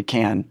West where we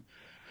can,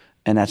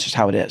 and that's just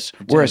how it is.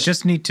 Whereas, I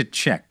just need to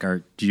check.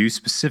 Do you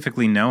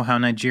specifically know how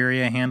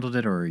Nigeria handled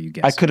it, or are you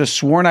guessing? I could have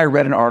sworn I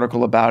read an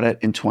article about it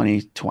in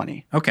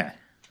 2020. Okay,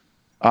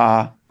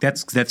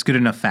 that's good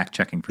enough fact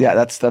checking.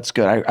 Yeah, that's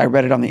good. I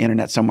read it on the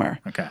internet somewhere.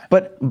 Okay,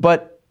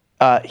 but.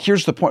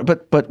 Here's the point.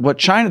 But what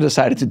China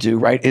decided to do,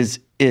 right,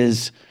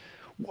 is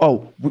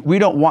we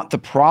don't want the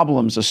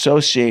problems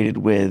associated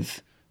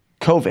with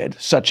COVID,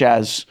 such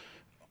as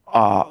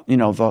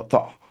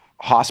the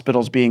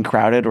hospitals being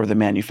crowded or the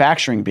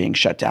manufacturing being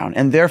shut down,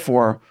 and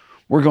therefore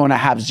we're going to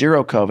have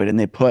zero COVID. And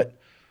they put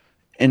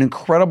an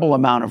incredible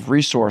amount of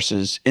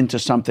resources into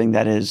something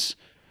that is,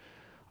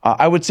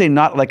 I would say,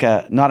 not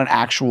an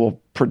actual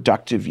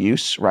productive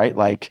use, right?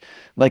 Like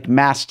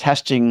mass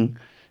testing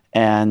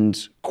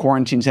and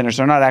quarantine centers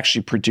are not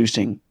actually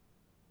producing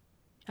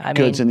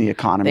goods in the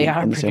economy. They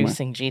are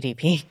producing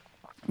GDP.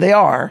 They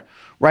are,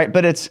 right?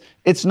 But it's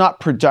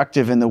not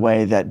productive in the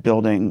way that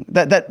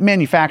that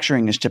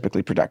manufacturing is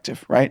typically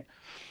productive, right?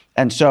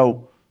 And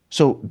so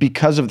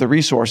because of the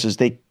resources,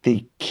 they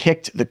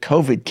kicked the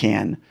COVID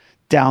can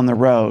down the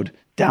road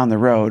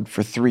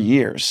for 3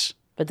 years.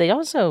 But they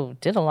also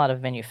did a lot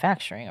of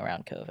manufacturing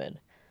around COVID.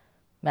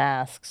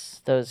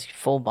 Masks, those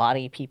full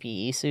body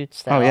PPE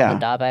suits that all the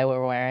Dabai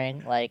were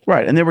wearing, like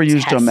right, and they were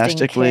used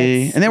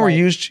domestically, kits, and they were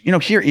used,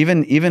 here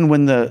even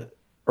when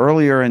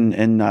earlier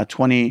in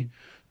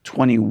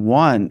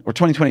 2021 or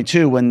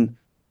 2022 when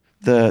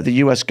the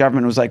U.S.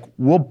 government was like,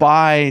 we'll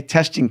buy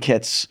testing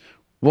kits,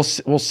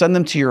 we'll send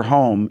them to your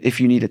home if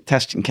you need a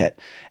testing kit,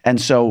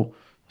 and so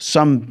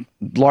some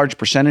large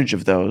percentage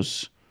of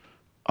those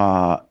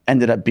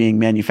ended up being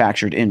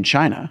manufactured in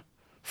China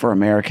for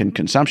American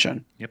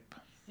consumption. Yep.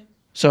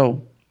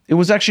 So it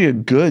was actually a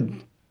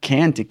good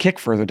can to kick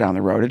further down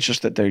the road. It's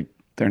just that they're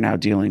now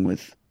dealing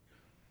with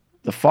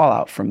the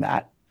fallout from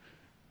that,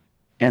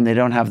 and they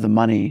don't have the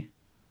money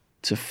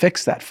to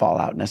fix that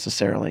fallout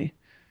necessarily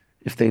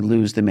if they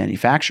lose the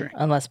manufacturing.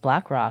 Unless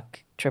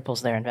BlackRock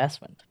triples their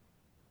investment.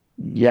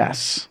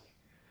 Yes.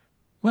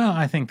 Well,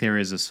 I think there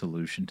is a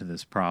solution to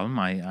this problem.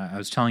 I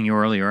was telling you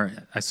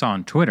earlier, I saw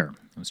on Twitter,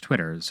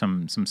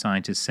 some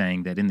scientists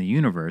saying that in the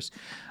universe,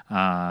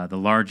 the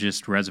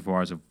largest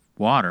reservoirs of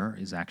water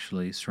is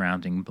actually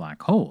surrounding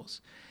black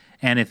holes.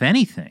 And if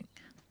anything,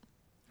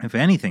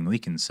 we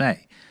can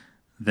say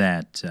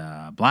that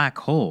black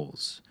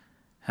holes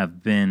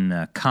have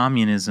been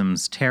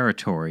communism's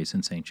territory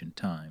since ancient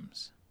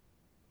times.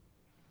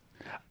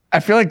 I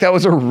feel like that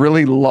was a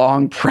really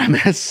long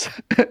premise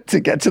to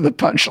get to the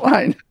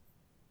punchline.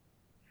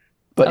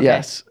 But Okay.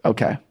 yes,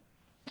 okay.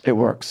 It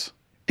works.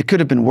 It could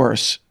have been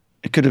worse.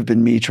 It could have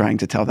been me trying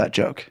to tell that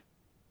joke.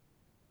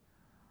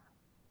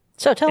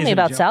 So tell Is me it a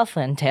about joke?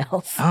 Southland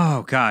Tales.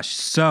 Oh, gosh.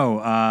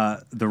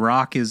 So The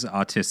Rock is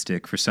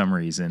autistic for some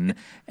reason.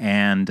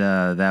 And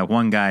that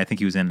one guy, I think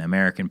he was in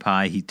American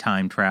Pie, he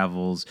time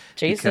travels.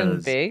 Jason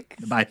because-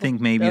 Biggs? I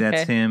think maybe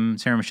that's Okay. him.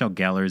 Sarah Michelle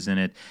Gellar's in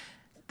it.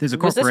 There's a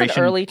Was this corporation.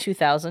 an early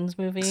 2000s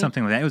movie?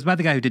 Something like that. It was by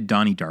the guy who did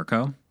Donnie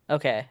Darko.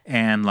 Okay.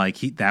 And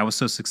that was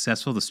so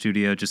successful, the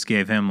studio just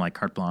gave him like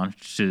carte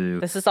blanche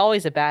to. This is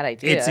always a bad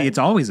idea. It's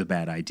always a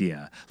bad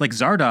idea. Like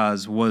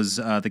Zardoz was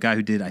the guy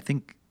who did, I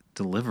think,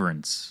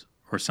 Deliverance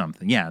or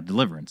something. Yeah,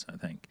 Deliverance, I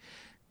think.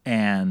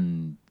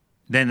 And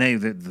then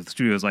the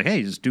studio was like,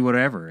 hey, just do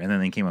whatever. And then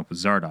they came up with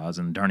Zardoz,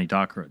 and Donnie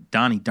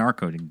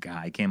Darko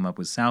guy came up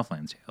with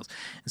Southland Tales.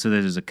 And so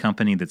there's a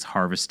company that's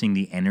harvesting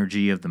the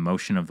energy of the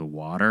motion of the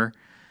water,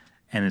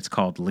 and it's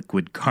called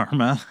Liquid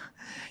Karma.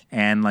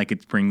 And like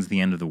it brings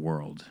the end of the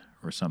world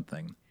or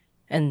something.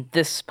 And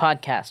this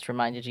podcast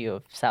reminded you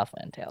of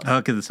Southland Tales. Oh,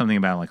 because it's something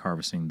about like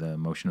harvesting the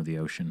motion of the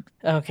ocean.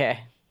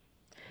 Okay.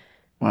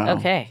 Wow.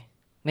 Okay.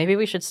 Maybe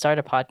we should start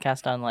a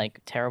podcast on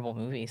like terrible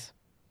movies.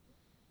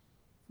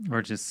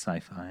 Or just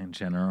sci-fi in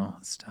general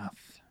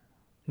stuff.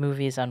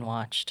 Movies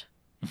unwatched.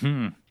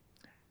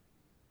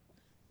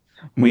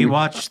 We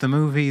watch the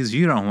movies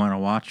you don't want to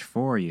watch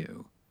for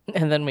you.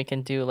 And then we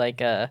can do like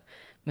a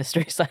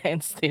Mystery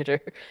Science Theater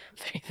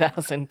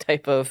 3000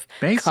 type of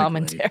Basically.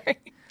 commentary.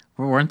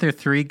 Well, weren't there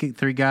three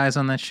guys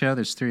on that show?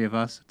 There's three of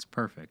us. It's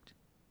perfect.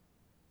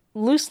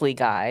 Loosely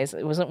guys.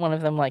 It wasn't one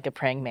of them like a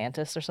praying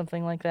mantis or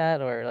something like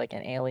that, or like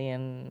an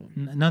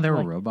alien. No, they were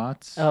Like-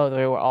 robots. Oh,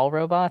 they were all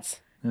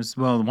robots?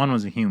 One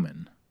was a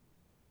human.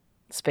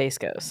 Space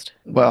Ghost.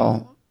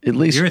 Well, at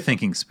least You're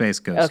thinking Space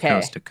Ghost Okay.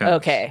 Coast to Coast.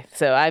 Okay.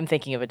 So I'm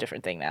thinking of a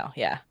different thing now.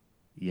 Yeah.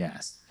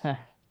 Yes. Huh.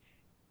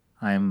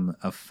 I'm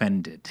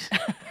offended.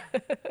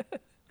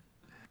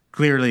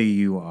 Clearly,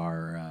 you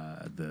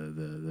are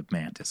the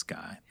mantis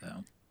guy,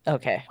 though.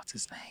 Okay. What's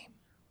his name?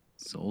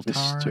 Zoltar?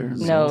 Mr.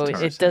 No,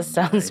 Zoltar it does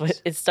sounds sound.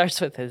 right. It starts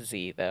with a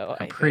Z though.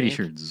 I'm I pretty think.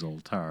 sure it's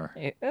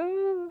Zoltar.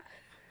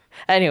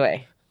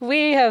 Anyway,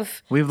 we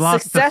have We've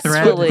lost the thread.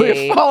 successfully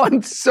we've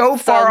fallen so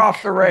far sunk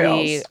off the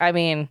rails. I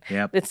mean,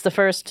 Yep. it's the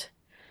first.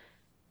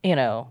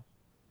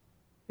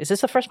 Is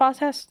this the first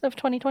podcast of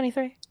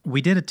 2023?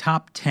 We did a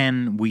top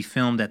 10 we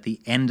filmed at the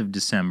end of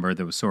December.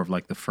 That was sort of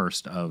like the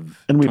first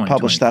of And we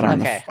published that on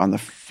Okay. on the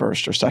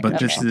first or second.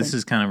 But or this something.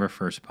 is kind of our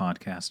first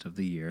podcast of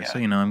the year. So,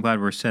 I'm glad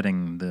we're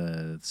setting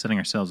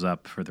ourselves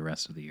up for the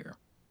rest of the year.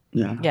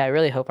 yeah. Yeah, I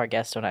really hope our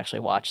guests don't actually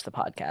watch the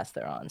podcast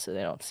they're on, so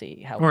they don't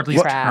see how. Or at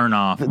least crap. turn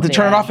off. The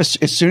turn it off as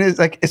soon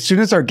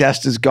as our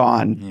guest is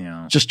gone,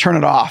 Yeah. just turn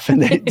it off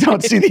and they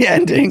don't see the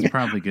ending.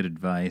 Probably good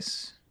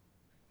advice.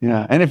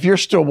 Yeah. And if you're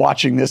still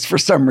watching this for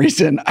some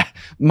reason,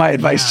 my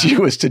advice to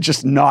you is to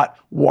just not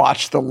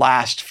watch the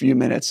last few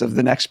minutes of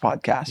the next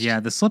podcast. Yeah,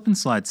 the slip and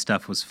slide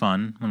stuff was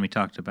fun when we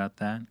talked about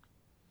that.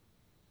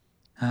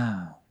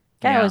 I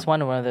Yeah. always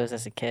wanted one of those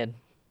as a kid.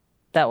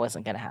 That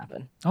wasn't going to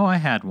happen. Oh, I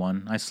had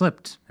one. I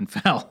slipped and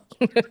fell.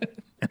 And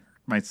hurt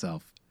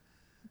myself,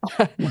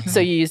 So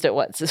you used it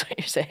once, is what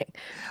you're saying.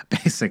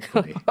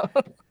 basically.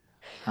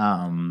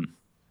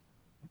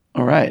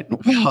 All right.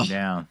 Well,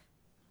 Yeah.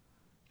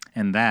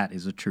 And that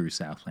is a true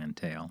Southland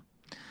tale.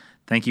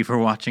 Thank you for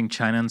watching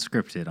China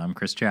Unscripted. I'm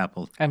Chris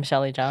Chappell. I'm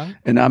Shelley Jung.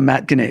 and I'm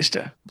Matt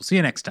Ganesta. We'll see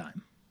you next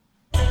time.